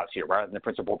principle I'd espouse here, rather than the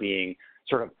principle being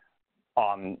sort of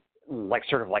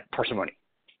parsimony.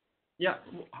 Yeah.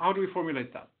 How do we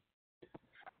formulate that?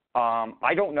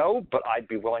 I don't know, but I'd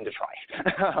be willing to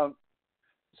try.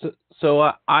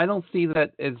 So I don't see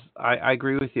that as I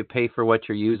agree with you. Pay for what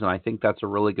you're using. I think that's a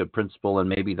really good principle, and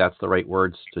maybe that's the right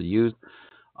words to use.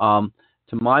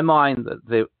 To my mind,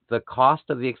 the cost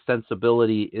of the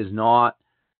extensibility is not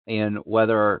in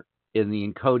whether in the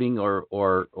encoding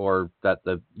or that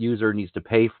the user needs to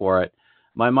pay for it.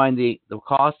 In my mind, the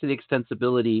cost of the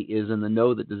extensibility is in the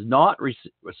node that does not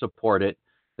support it,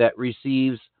 that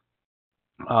receives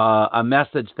a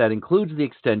message that includes the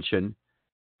extension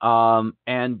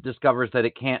and discovers that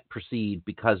it can't proceed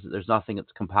because there's nothing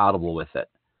that's compatible with it.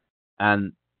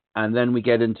 And then we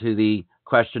get into the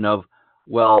question of,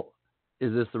 well,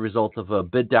 is this the result of a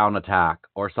bid down attack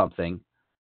or something?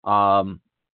 And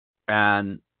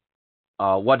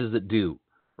what does it do,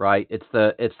 right? It's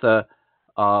the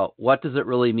what does it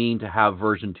really mean to have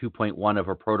version 2.1 of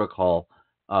a protocol?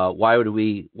 Why would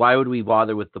we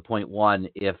bother with the 0.1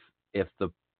 if the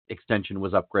extension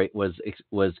was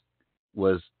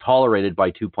tolerated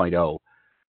by 2.0?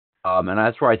 And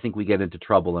that's where I think we get into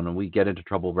trouble, and we get into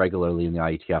trouble regularly in the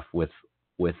IETF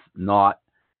with not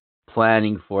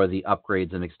planning for the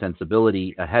upgrades and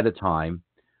extensibility ahead of time,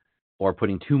 or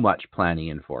putting too much planning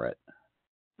in for it.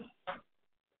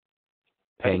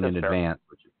 Paying in advance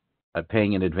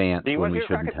when we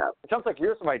shouldn't have. It sounds like you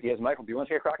have some ideas, Michael. Do you want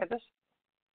to take a crack at this?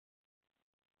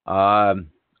 On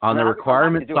the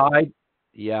requirement side,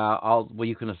 yeah,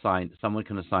 someone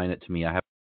can assign it to me. I have.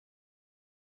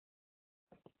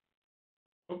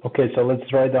 Okay, so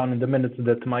let's write down in the minutes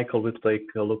that Michael will take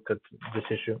a look at this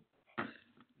issue.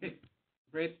 Okay,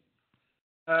 great.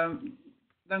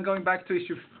 Then going back to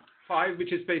issue 5,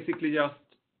 which is basically just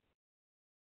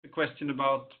a question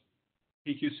about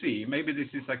PQC. Maybe this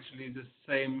is actually the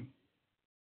same.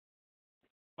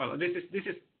 Well, this is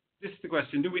the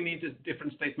question. Do we need a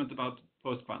different statement about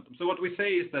post-quantum? So what we say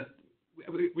is that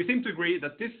we seem to agree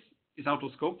that this is out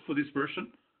of scope for this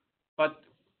version, but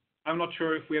I'm not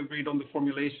sure if we agreed on the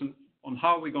formulation on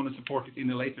how we're going to support it in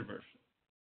a later version.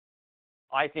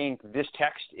 I think this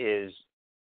text is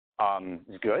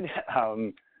good.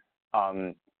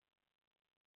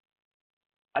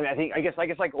 I guess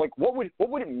like what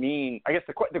would it mean? I guess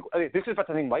this is about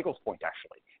I think Michael's point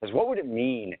actually is what would it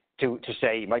mean to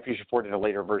say it might be supported in a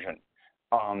later version?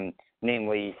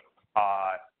 Namely,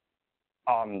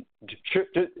 does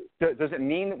it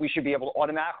mean that we should be able to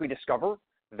automatically discover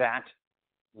that,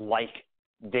 like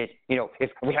that,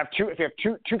 if we have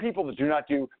two people that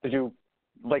do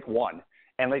Lake 1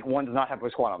 and Lake 1 does not have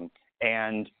post-quantum,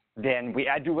 and then we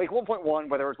do Lake 1.1,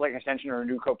 whether it's like an extension or a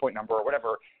new code point number or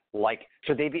whatever, like,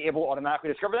 should they be able to automatically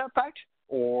discover that fact,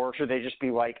 or should they just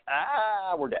be like,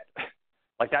 we're dead?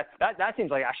 Like that seems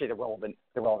like actually the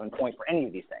relevant point for any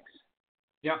of these things.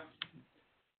 Yeah.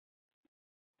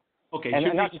 Okay.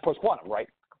 And not just post-quantum, right?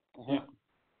 Yeah.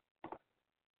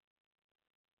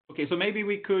 Okay, so maybe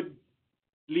we could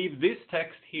leave this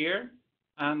text here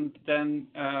and then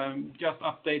just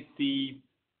update the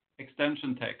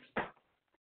extension text,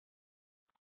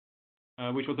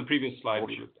 which was the previous slide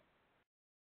we looked at.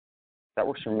 That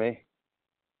works for me.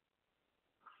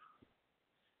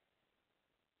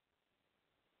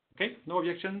 Okay, no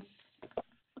objections?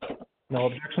 No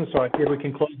objections, so here we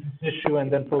can close this issue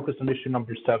and then focus on issue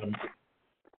number 7.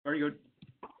 Very good.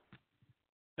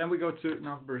 Then we go to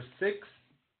number 6.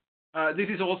 This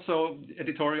is also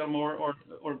editorial more, or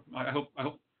I hope.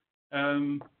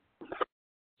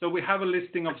 So we have a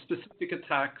listing of specific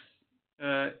attacks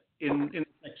in the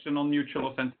section on mutual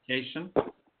authentication.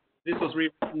 This was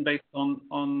rewritten based on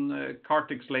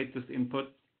Kartik's latest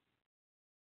input.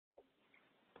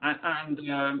 And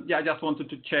I just wanted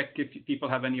to check if people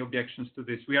have any objections to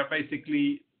this. We are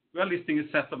listing a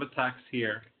set of attacks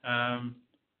here.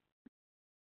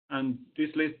 And this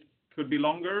list could be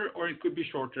longer or it could be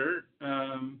shorter.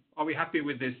 Are we happy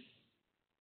with this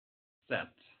set?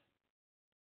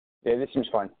 Yeah, this seems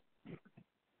fine.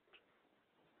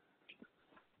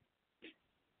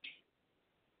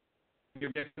 Any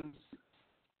objections?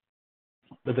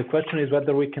 But the question is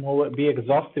whether we can be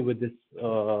exhaustive with this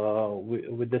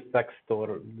text,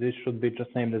 or this should be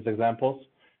just named as examples.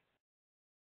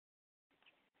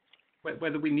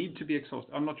 Whether we need to be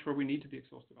exhaustive, I'm not sure we need to be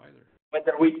exhaustive either.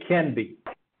 Whether we can be.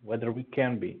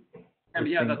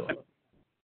 Yeah, that's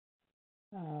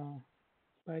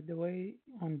by the way,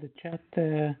 on the chat,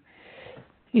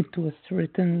 it was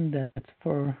written that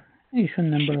for issue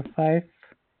number 5,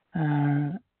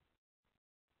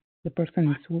 the person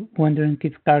is wondering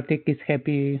if Kartik is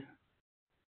happy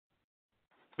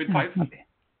with 5. Okay.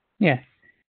 Yes.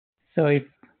 So if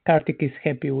Kartik is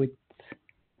happy with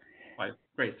 5,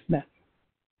 great. That.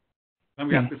 Then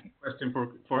we have this question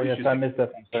for yes, I missed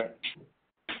that. Sorry.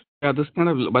 Yeah, this kind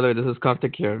of, by the way, this is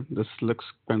Kartik here. This looks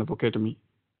kind of okay to me.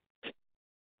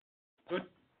 Good.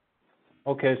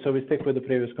 Okay, so we stick with the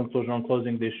previous conclusion on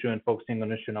closing the issue and focusing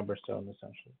on issue number 7,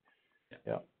 essentially.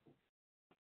 Yeah.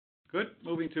 Good.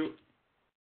 Moving to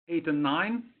 8 and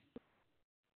 9.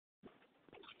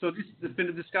 So this has been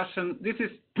a discussion. This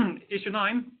is issue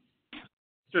 9.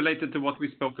 It's related to what we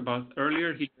spoke about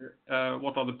earlier here.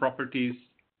 What are the properties?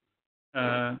 What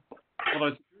are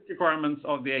the requirements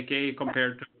of the AKA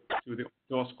compared to the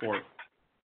DOS core?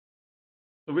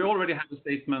 So we already have a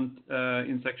statement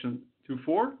in section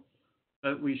 2.4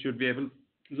 that we should be able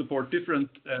to support different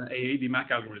AAD MAC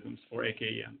algorithms for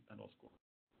AKE and OSCORE.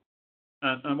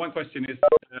 And one question is,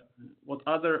 what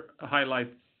other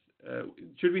highlights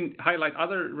should we highlight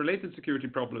other related security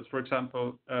problems, for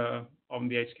example, on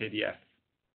the HKDF?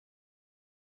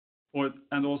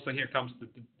 And also here comes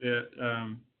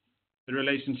the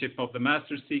relationship of the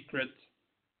master secret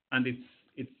and its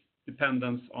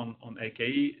dependence on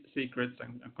AKE secrets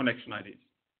and connection IDs.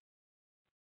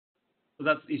 So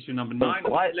that's issue number 9.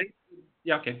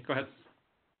 Yeah, okay, go ahead.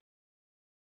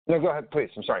 No, go ahead, please.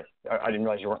 I'm sorry. I didn't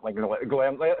realize you weren't like going to go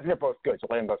ahead. They're both good, so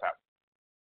let them both out.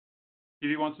 Do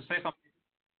you want to say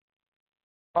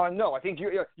something? No, I think you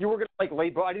were going to like lay.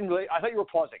 But I didn't really. I thought you were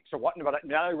pausing. So what? But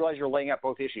now I realize you're laying out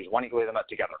both issues. Why don't you lay them out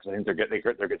together? Because I think they're good.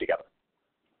 They're good together.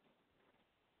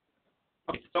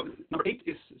 Okay. So number 8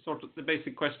 is sort of the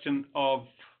basic question of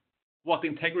what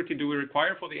integrity do we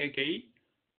require for the AKE,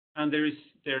 and there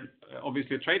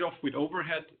obviously a trade-off with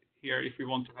overhead here. If we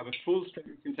want to have a full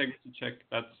strength integrity check,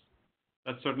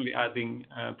 that's certainly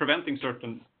preventing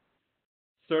certain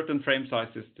frame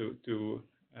sizes to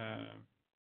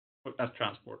as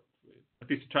transport, at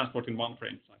least transport in one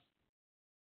frame size.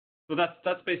 So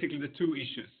that's basically the two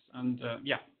issues. And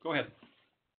yeah, go ahead.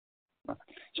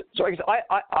 So I guess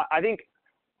I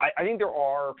think there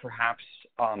are perhaps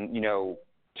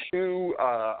two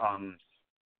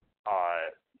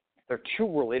they're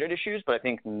two related issues, but I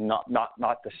think not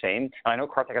the same. And I know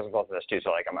Karthik has involved in this too,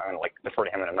 so like I'm going to like defer to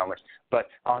him in a moment. But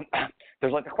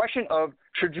there's like the question of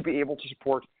should you be able to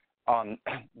support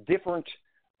different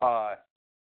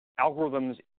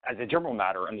algorithms as a general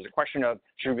matter, and there's a question of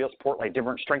should we be able to support like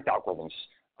different strength algorithms.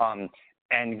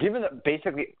 And given that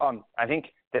basically, I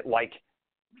think that like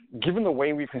given the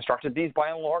way we've constructed these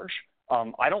by and large,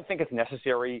 I don't think it's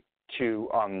necessary to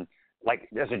like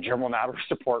as a general matter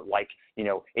support like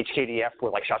HKDF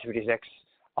with like SHA-256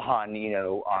 on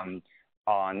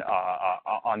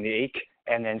the AKE,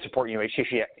 and then support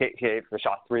HKDF for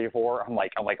SHA-384. I'm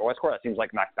like OSCORE. That seems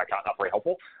like not very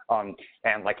helpful.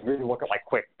 And like really look at like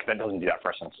Quick, that doesn't do that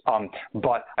for instance.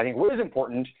 But I think what is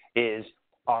important is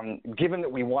given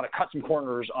that we want to cut some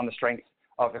corners on the strength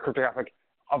of the cryptographic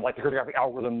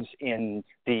algorithms in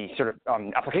the sort of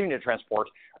application data transport,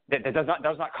 that does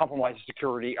not compromise the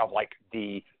security of like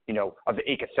the of the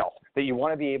AKE itself. That you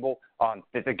want to be able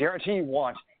that the guarantee you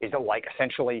want is that like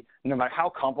essentially no matter how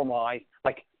compromised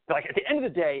like at the end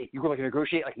of the day you could like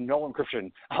negotiate like no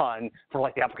encryption for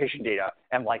like the application data,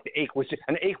 and like the AKE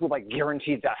would like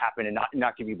guarantee that happen and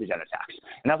not give you Boolean attacks.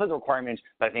 And that's like the requirement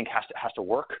that I think has to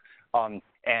work.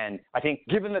 And I think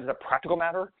given that it's a practical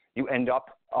matter, you end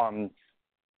up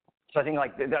so I think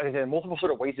like there are multiple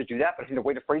sort of ways to do that, but I think the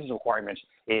way to phrase the requirement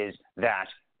is that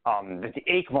that the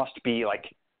AKE must be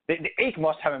like the AKE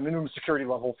must have a minimum security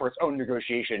level for its own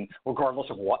negotiation, regardless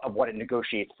of what it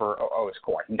negotiates for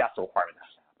OSCORE. I think that's the requirement that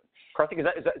has to happen.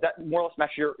 Karthik, is that more or less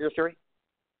match your theory?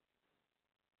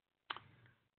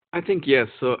 I think yes.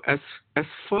 So as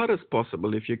far as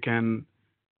possible, if you can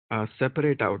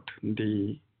separate out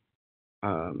the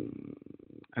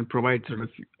and provide sort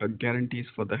of guarantees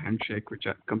for the handshake, which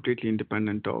are completely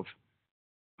independent of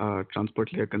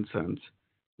transport layer concerns.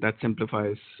 That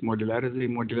simplifies modularity.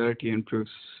 Modularity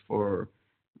improves for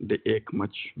the AKE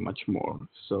much more.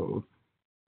 So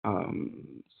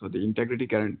so the integrity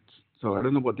guarantees. So I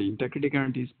don't know about the integrity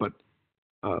guarantees, but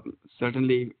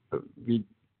certainly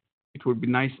it would be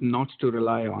nice not to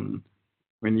rely on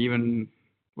when even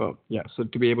so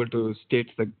to be able to state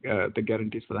the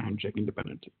guarantees for the handshake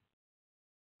independently.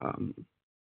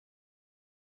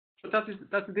 But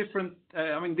that's a different.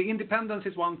 I mean, the independence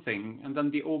is one thing, and then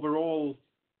the overall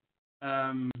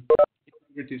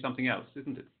integrity is something else,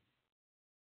 isn't it?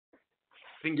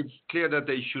 I think it's clear that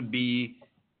they should be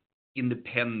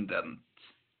independent.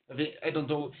 I don't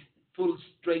know. Full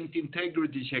strength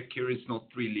integrity check here is not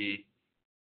really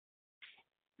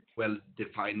well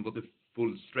defined. What the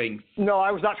full strength? No,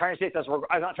 I was not trying to state that.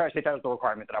 I was not trying to state that was the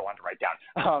requirement that I wanted to write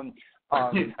down.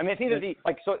 I mean, I think that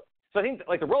so I think that,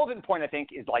 like the relevant point I think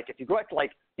is like if you go back to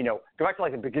like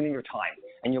the beginning of time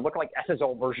and you look at like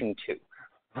SSL version 2,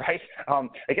 right?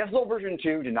 Like SSL version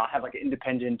 2 did not have like an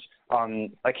independent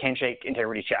like handshake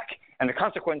integrity check, and the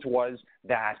consequence was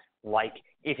that like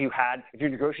if you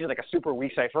negotiated like a super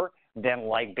weak cipher, then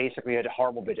like basically you had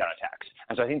horrible Boolean attacks.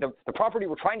 And so I think the property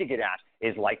we're trying to get at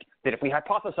is like that if we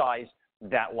hypothesize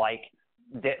that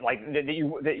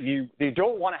you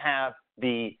don't want to have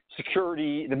the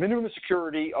minimum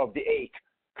security of the AKE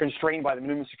constrained by the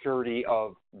minimum security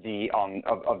of the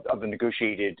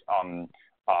negotiated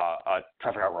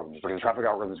traffic algorithms. Because traffic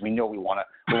algorithms, we know we want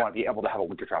to be able to have a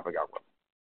weaker traffic algorithm.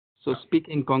 So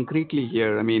speaking concretely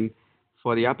here, I mean,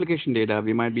 For the application data,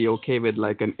 we might be okay with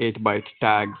like an 8-byte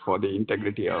tag for the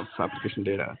integrity of application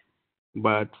data.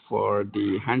 But for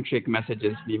the handshake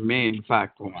messages, we may in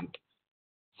fact want,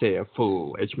 say, a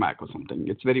full HMAC or something.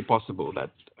 It's very possible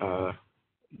that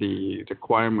the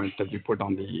requirement that we put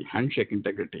on the handshake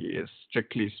integrity is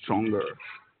strictly stronger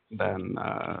than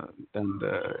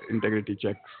the integrity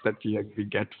checks that we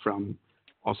get from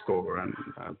OSCORE and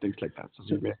things like that. So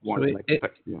we may want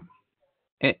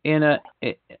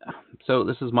so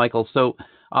this is Michael. So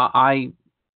I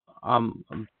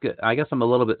guess I'm a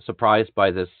little bit surprised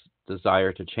by this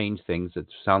desire to change things. It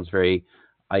sounds very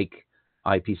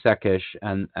IPsec-ish,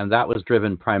 and that was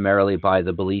driven primarily by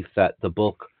the belief that the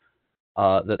bulk,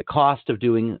 that the cost of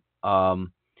doing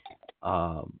some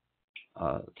of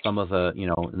the,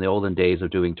 in the olden days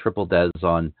of doing triple des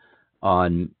in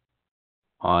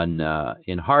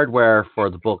hardware for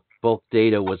the bulk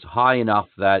data was high enough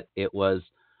that it was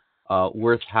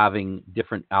worth having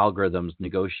different algorithms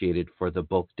negotiated for the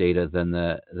bulk data than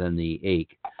the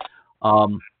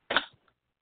AIC.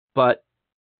 But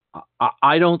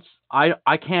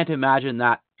I can't imagine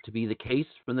that to be the case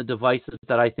from the devices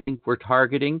that I think we're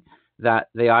targeting, that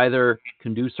they either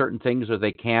can do certain things or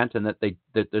they can't, and that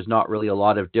there's not really a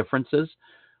lot of differences.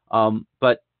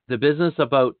 But the business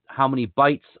about how many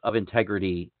bytes of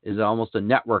integrity is almost a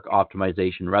network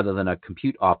optimization rather than a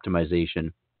compute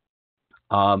optimization.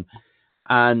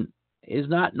 And is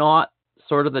that not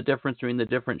sort of the difference between the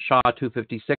different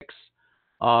SHA-256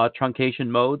 truncation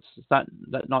modes? Is that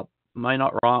not? Am I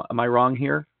not wrong? Am I wrong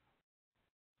here?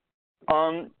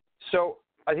 So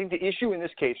I think the issue in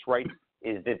this case, right,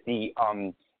 is that the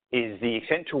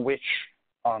extent to which,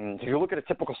 if you look at a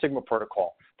typical Sigma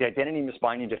protocol, the identity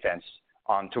misbinding defense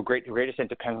to a great extent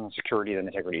depends on security and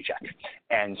integrity check.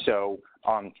 And so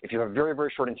if you have a very, very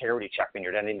short integrity check, then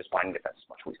your identity misbinding defense is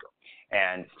much weaker.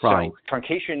 And so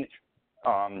truncation,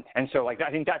 and so like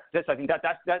I think that's the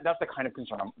kind of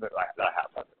concern that I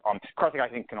have. Karthik, I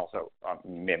think, can also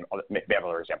may have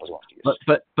other examples you want to use.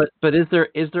 But is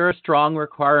there a strong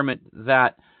requirement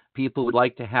that people would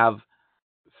like to have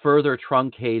further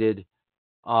truncated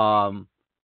OS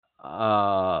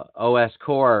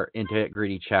core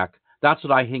integrity check? That's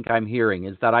what I think I'm hearing,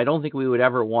 is that I don't think we would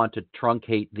ever want to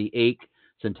truncate the AIC's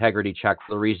integrity check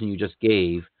for the reason you just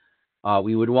gave.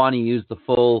 We would want to use the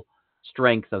full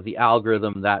strength of the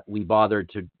algorithm that we bothered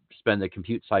to spend the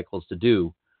compute cycles to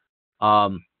do.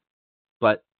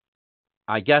 But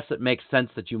I guess it makes sense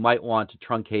that you might want to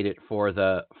truncate it for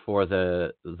the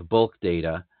bulk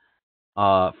data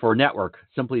for network,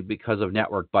 simply because of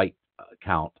network byte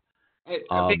count.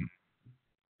 I think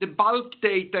the bulk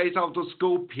data is out of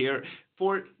scope here.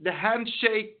 For the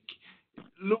handshake,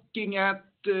 looking at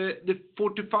the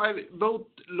 45, both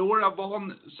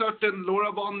LoRaWAN, certain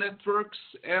LoRaWAN networks,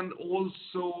 and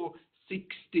also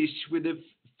 6-ish with the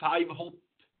 5-hop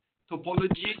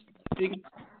topology, I think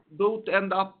both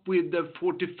end up with the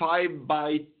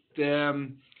 45-byte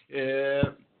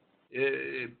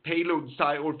payload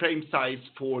size or frame size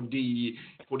for the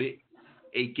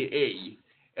AKA.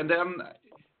 And then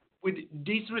with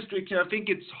these restrictions, I think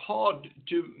it's hard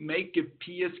to make a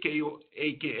PSK or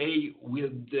AKA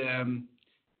with the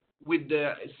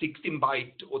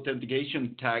 16-byte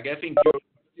authentication tag. I think you're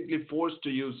basically forced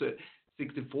to use a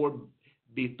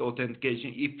 64-bit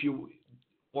authentication if you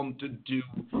want to do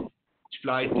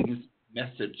flight in a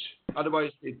message.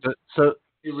 Otherwise, it's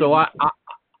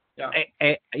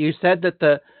you said that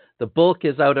the bulk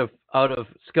is out of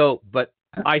scope, but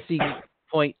I see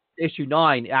point issue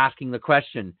 9 asking the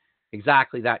question,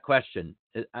 exactly that question.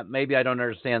 Maybe I don't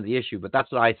understand the issue, but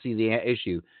that's what I see the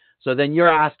issue. So then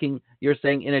you're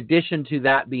saying in addition to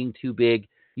that being too big,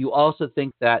 you also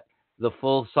think that the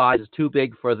full size is too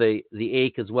big for the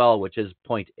AIC as well, which is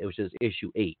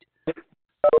issue 8.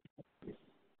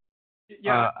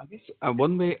 I guess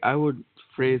one way I would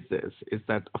phrase this is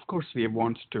that, of course, we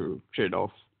want to trade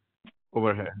off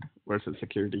overhead versus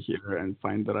security here and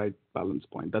find the right balance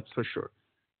point. That's for sure.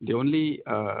 The only,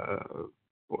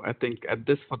 I think at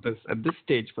this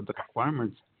stage for the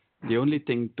requirements, the only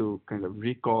thing to kind of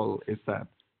recall is that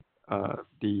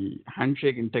the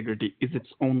handshake integrity is its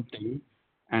own thing,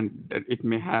 and that it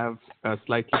may have a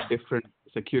slightly different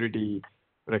security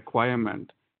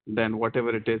requirement than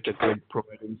whatever it is that we're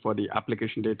providing for the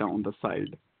application data on the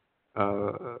side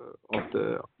of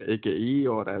the AKE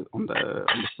or on the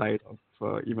side of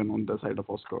even on the side of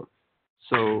OSCORE.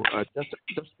 So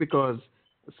just because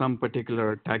some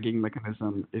particular tagging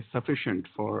mechanism is sufficient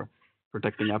for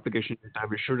protecting application data,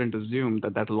 we shouldn't assume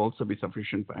that will also be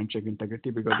sufficient for handshake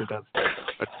integrity because it has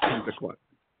a different requirement.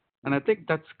 And I think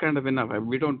that's kind of enough.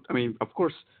 Of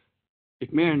course,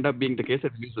 it may end up being the case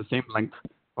that we use the same length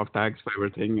of tags for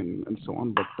everything and so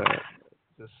on, but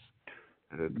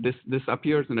this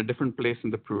appears in a different place in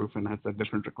the proof and has a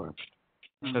different requirement.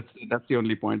 That's the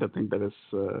only point I think that is.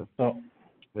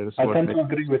 I tend to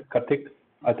agree with Kartik.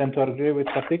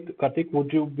 Kartik,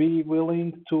 would you be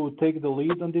willing to take the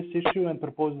lead on this issue and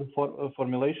propose the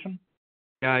formulation?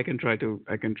 Yeah, I can try to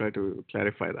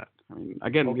clarify that. I mean,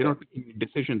 again, we're not making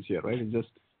decisions here, right? It's just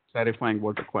clarifying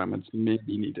what requirements may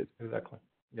be needed. Exactly.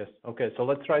 Yes. Okay. So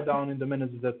let's write down in the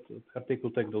minutes that Kartik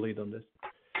will take the lead on this.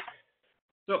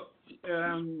 So,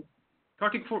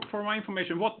 Kartik, for my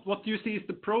information, what do you see is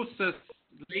the process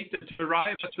later to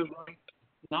arrive at the right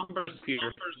numbers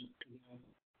here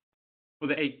for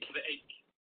the ache?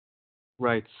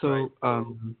 Right. So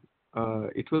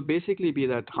it will basically be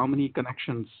that how many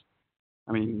connections.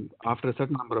 I mean, after a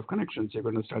certain number of connections, you're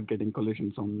going to start getting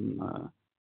collisions on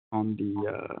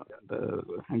the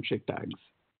handshake tags,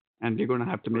 and we're going to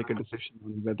have to make a decision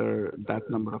on whether that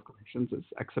number of connections is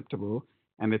acceptable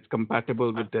and it's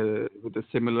compatible with the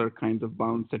similar kinds of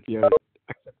bounds that we are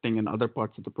accepting in other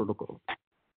parts of the protocol.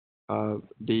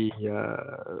 The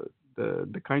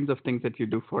kinds of things that you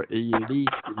do for AED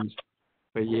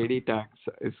tags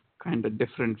is kind of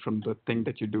different from the thing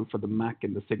that you do for the MAC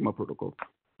in the Sigma protocol.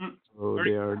 So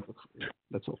they are.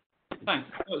 That's all. Thanks.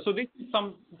 So this is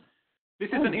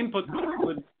an input we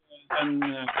would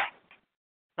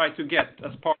try to get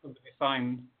as part of the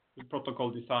design, the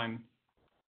protocol design,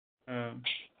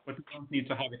 but we don't need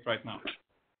to have it right now.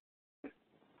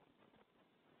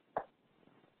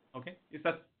 Okay, is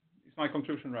my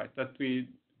conclusion right? That we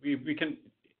can,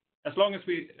 as long as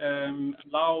we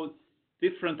allow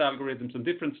different algorithms and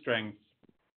different strengths,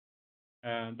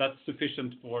 that's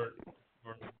sufficient for.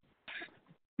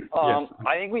 Yes.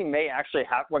 I think we may actually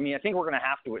have. I mean, I think we're going to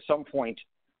have to at some point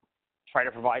try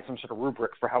to provide some sort of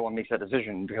rubric for how one makes that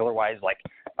decision. Because otherwise,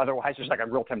 there's like a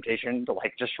real temptation to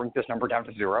like just shrink this number down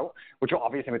to 0, which will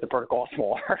obviously make the protocol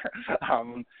smaller.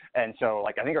 And so,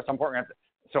 like, I think at some point,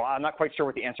 so I'm not quite sure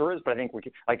what the answer is, but I think we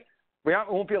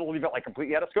won't be able to leave it like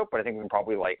completely out of scope. But I think we can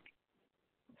probably like.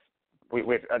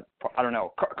 I don't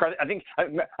know. I think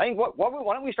why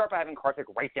don't we start by having Kartik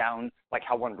write down like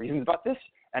how one reasons about this,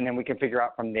 and then we can figure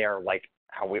out from there like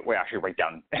how we actually write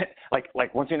down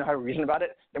like once we know how to reason about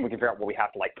it, then we can figure out what we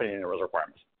have to like put in those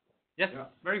requirements. Yes,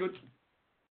 very good.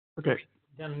 Okay.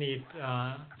 Then need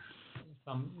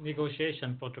some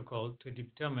negotiation protocol to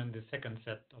determine the second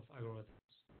set of algorithms.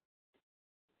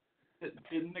 The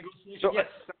negotiation. Yes,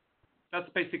 that's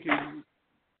basically.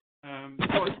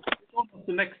 It's almost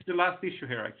the last issue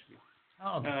here, actually.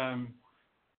 Oh, okay.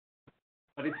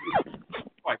 But it's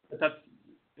right. That's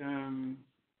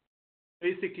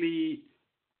basically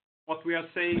what we are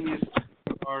saying is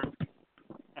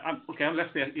I've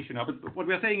left the issue now. But what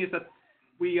we are saying is that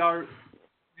we're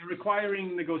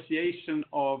requiring negotiation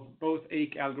of both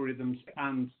AIC algorithms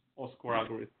and OSCORE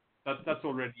algorithms. That's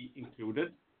already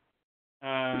included.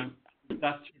 That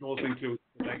should also include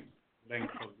the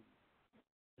length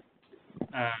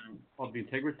of the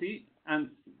integrity. And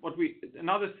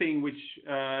another thing which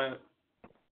I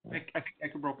think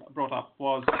Echo brought up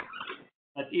was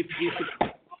that if we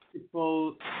support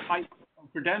multiple types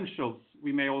of credentials,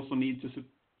 we may also need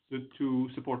to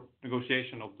support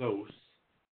negotiation of those.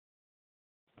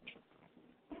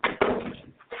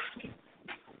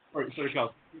 Sorry,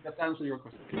 Klaus. Did that answer your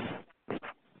question?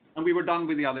 And we were done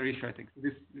with the other issue, I think. So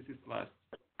this is the last.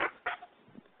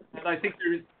 And I think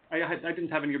I didn't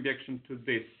have any objection to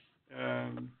this.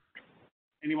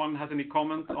 Anyone has any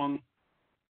comment on?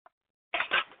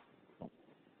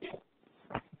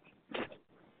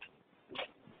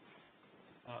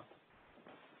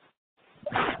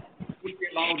 If we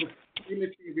allow the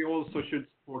possibility, we also should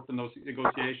support the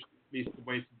negotiation, at least the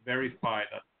way to verify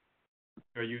that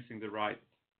we are using the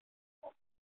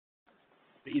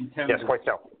intent. Yes, quite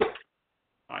so.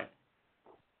 Right.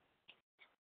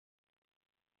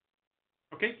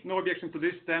 Okay, no objection to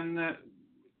this. Then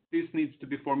this needs to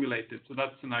be formulated. So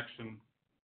that's an action.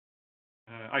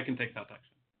 I can take that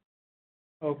action.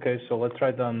 Okay, so let's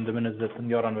write down the minutes that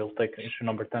Göran will take issue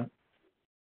number 10.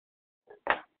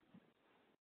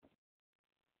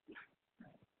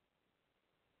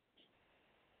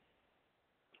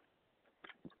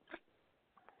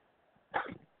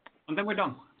 And then we're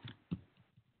done.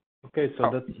 Okay, so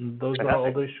those are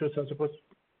all the issues, I suppose.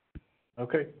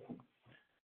 Okay.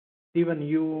 Steven,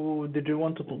 did you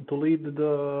want to lead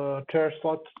the chair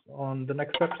slot on the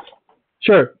next steps?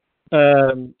 Sure.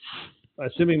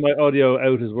 Assuming my audio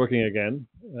out is working again.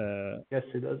 Yes,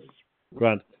 it does.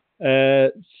 Grant.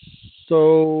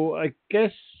 So I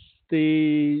guess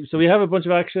so we have a bunch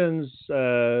of actions.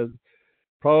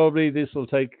 probably this will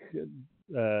take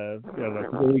a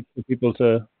couple of weeks for people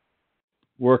to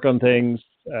work on things.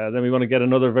 Then we want to get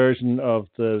another version of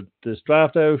this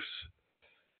draft out.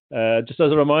 Just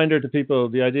as a reminder to people,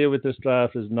 the idea with this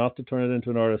draft is not to turn it into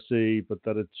an RFC, but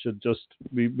that it should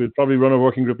we'll probably run a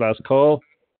working group last call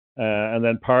and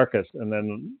then park it.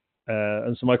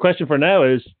 And so my question for now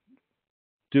is,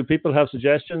 do people have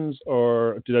suggestions,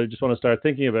 or do they just want to start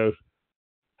thinking about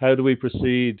how do we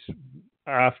proceed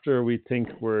after we think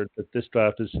that this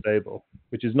draft is stable,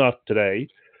 which is not today,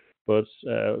 but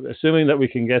assuming that we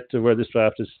can get to where this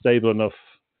draft is stable enough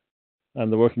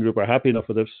and the working group are happy enough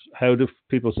with it, how do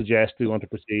people suggest we want to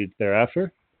proceed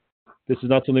thereafter? This is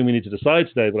not something we need to decide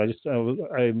today, but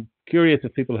I'm curious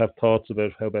if people have thoughts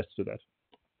about how best to do that.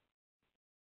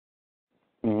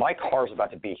 My car's about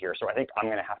to be here, so I think I'm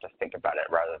going to have to think about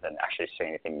it rather than actually say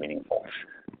anything meaningful.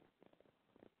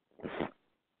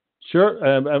 Sure.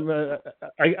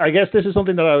 I guess this is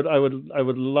something that I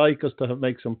would like us to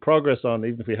make some progress on,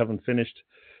 even if we haven't finished,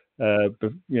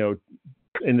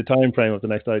 in the time frame of the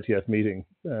next IETF meeting.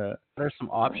 What are some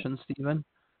options, Stephen?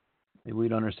 Maybe we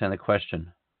don't understand the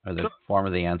question or the form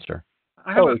of the answer.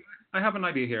 I have an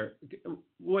idea here.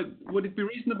 Would it be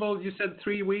reasonable? You said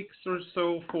 3 weeks or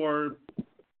so for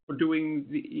doing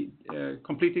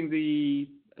completing the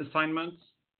assignments,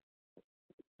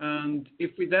 and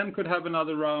if we then could have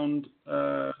another round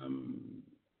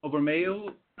over mail,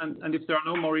 and if there are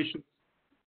no more issues,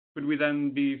 could we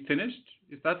then be finished?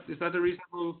 Is that a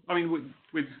reasonable? I mean,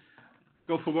 we'd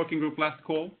go for working group last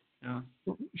call. Yeah.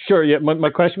 Sure. Yeah. My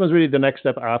question was really the next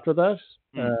step after that.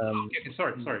 Okay.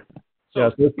 Sorry.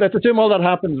 So let's assume all that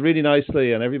happens really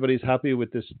nicely and everybody's happy with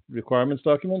this requirements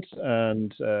document,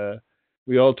 and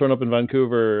we all turn up in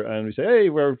Vancouver and we say, hey,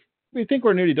 we think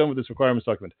we're nearly done with this requirements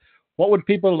document. What would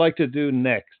people like to do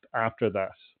next after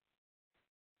that?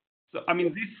 So, I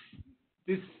mean,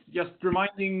 this just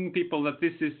reminding people that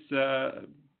this is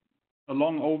a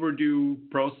long overdue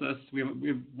process.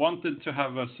 We've wanted to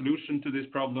have a solution to this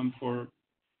problem for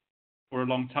a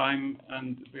long time,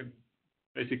 and we've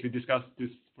basically discussed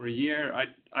this for a year.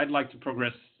 I'd like to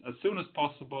progress as soon as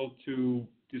possible to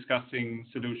discussing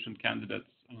solution candidates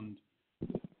and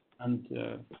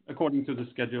according to the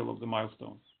schedule of the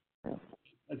milestones.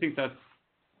 I think that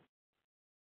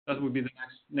would be the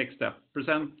next step.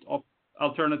 Present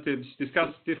alternatives,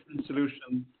 discuss different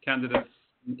solution candidates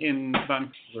in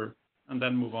Vancouver, and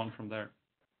then move on from there.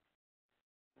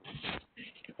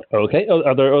 Okay.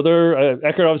 Are there other?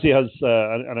 Ecker obviously has,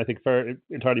 and I think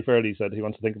entirely fairly said he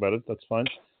wants to think about it. That's fine.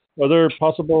 Are there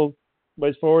possible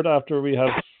ways forward after we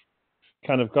have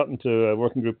kind of gotten to a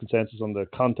working group consensus on the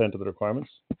content of the requirements?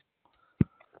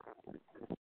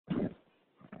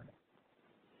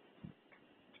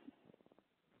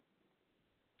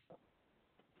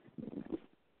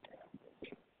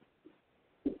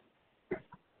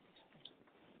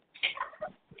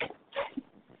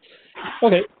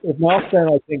 Okay, if not, then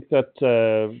I think that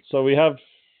so we have.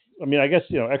 I mean, I guess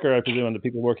Ecker, I presume, and the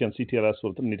people working on CTLS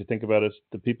will need to think about it.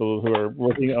 The people who are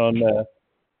working on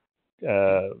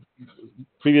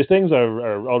previous things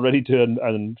are all ready to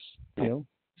and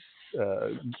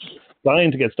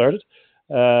dying to get started,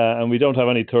 and we don't have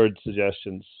any third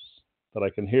suggestions that I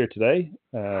can hear today.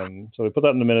 So we put that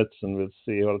in the minutes, and we'll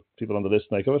see what people on the list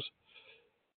make of it.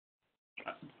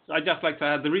 I'd just like to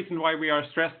add, the reason why we are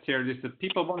stressed here is that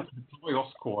people want to deploy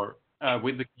OSCORE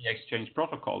with the key exchange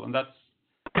protocol, and that's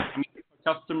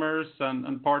customers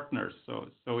and partners. So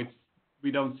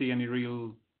we don't see any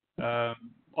real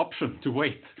option to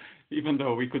wait, even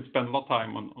though we could spend a lot of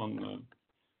time on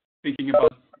thinking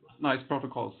about nice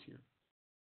protocols here.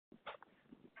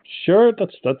 Sure,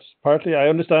 that's partly. I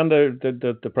understand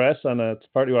the press, and it's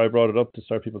partly why I brought it up, to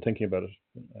start people thinking about it.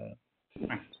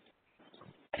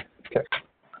 Okay.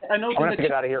 I know. I'm going to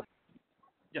get out of here.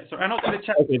 Yeah, so I note in the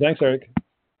chat. Okay, thanks, Eric.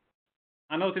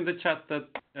 I note in the chat that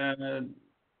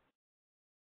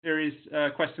there is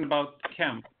a question about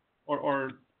CAMP,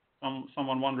 or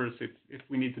someone wonders if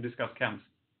we need to discuss CAMPs.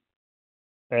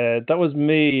 That was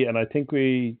me, and I think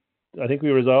we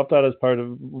resolved that as part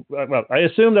of. Well, I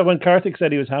assume that when Karthik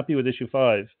said he was happy with issue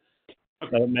 5,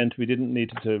 that meant we didn't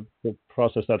need to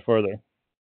process that further.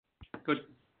 Good.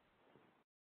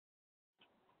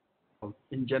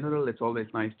 In general, it's always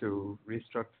nice to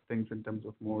restructure things in terms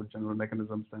of more general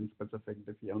mechanisms and specific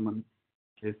Diffie-Hellman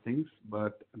case things,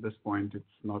 but at this point, it's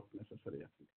not necessary, I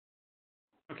think.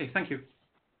 Okay, thank you.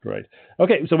 Great.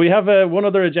 Okay, so we have one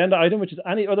other agenda item, which is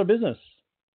any other business.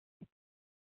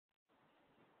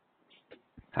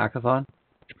 Hackathon?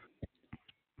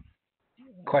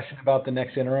 Question about the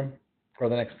next interim, or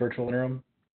the next virtual interim?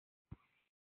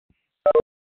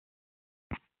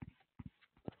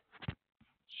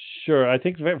 Sure. I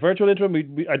think virtual interim.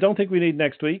 I don't think we need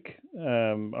next week,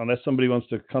 unless somebody wants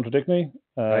to contradict me.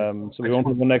 So we won't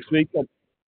have one next week. But,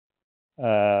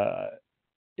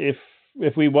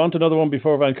 if we want another one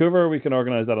before Vancouver, we can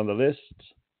organize that on the list.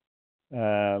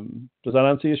 Does that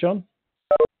answer you, Sean?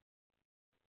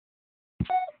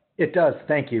 It does.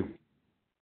 Thank you.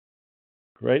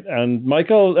 Great. And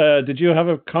Michael, did you have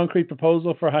a concrete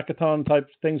proposal for hackathon type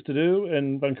things to do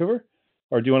in Vancouver,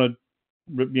 or do you want to,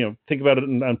 think about it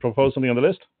and propose something on the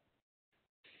list?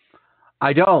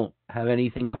 I don't have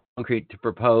anything concrete to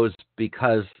propose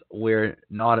because we're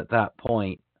not at that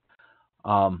point.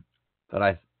 But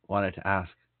I wanted to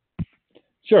ask.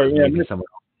 Sure. Yeah.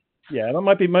 Yeah, that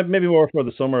might be maybe more for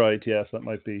the summer IETF. That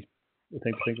might be the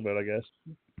thing to think about, I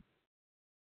guess.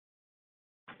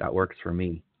 That works for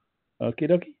me. Okie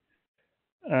dokie.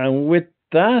 And with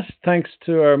that, thanks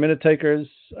to our minute takers,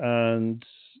 and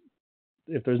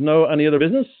if there's any other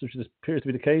business, which appears to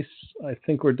be the case, I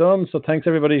think we're done. So thanks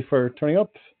everybody for turning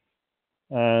up,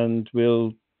 and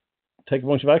we'll take a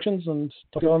bunch of actions and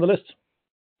talk on the list.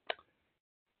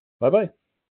 Bye-bye.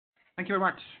 Thank you very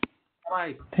much.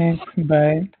 Bye. Thanks.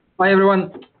 Bye. Bye,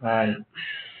 everyone. Bye.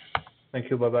 Thank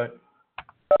you. Bye-bye.